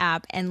Podcast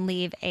app and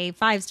leave a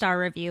 5-star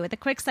review with a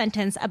quick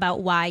sentence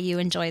about why you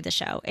enjoy the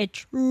show. It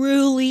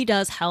truly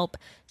does help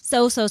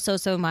so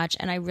much,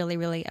 and I really,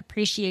 really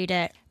appreciate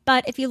it.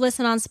 But if you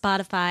listen on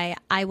Spotify,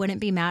 I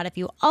wouldn't be mad if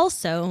you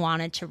also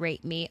wanted to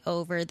rate me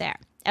over there.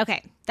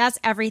 Okay, that's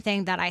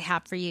everything that I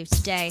have for you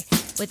today.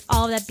 With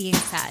all that being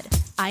said,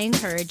 I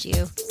encourage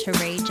you to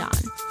rage on.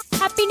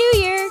 Happy New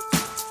Year!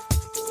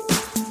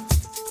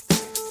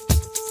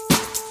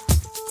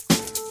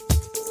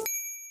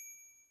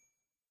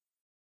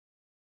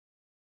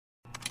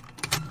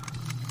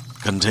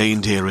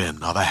 Contained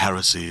herein are the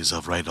heresies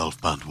of Radolf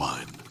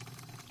Burntwine,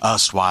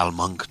 erstwhile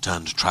monk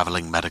turned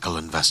traveling medical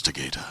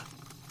investigator.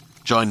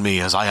 Join me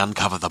as I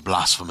uncover the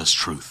blasphemous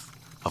truth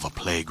of a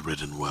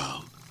plague-ridden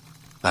world.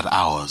 That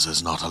ours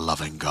is not a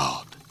loving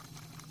God,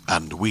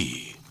 and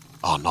we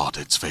are not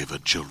its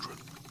favored children.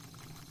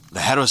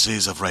 The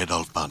Heresies of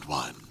Radolf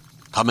Burntwine,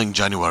 coming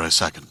January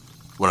 2nd,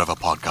 wherever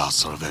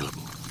podcasts are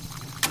available.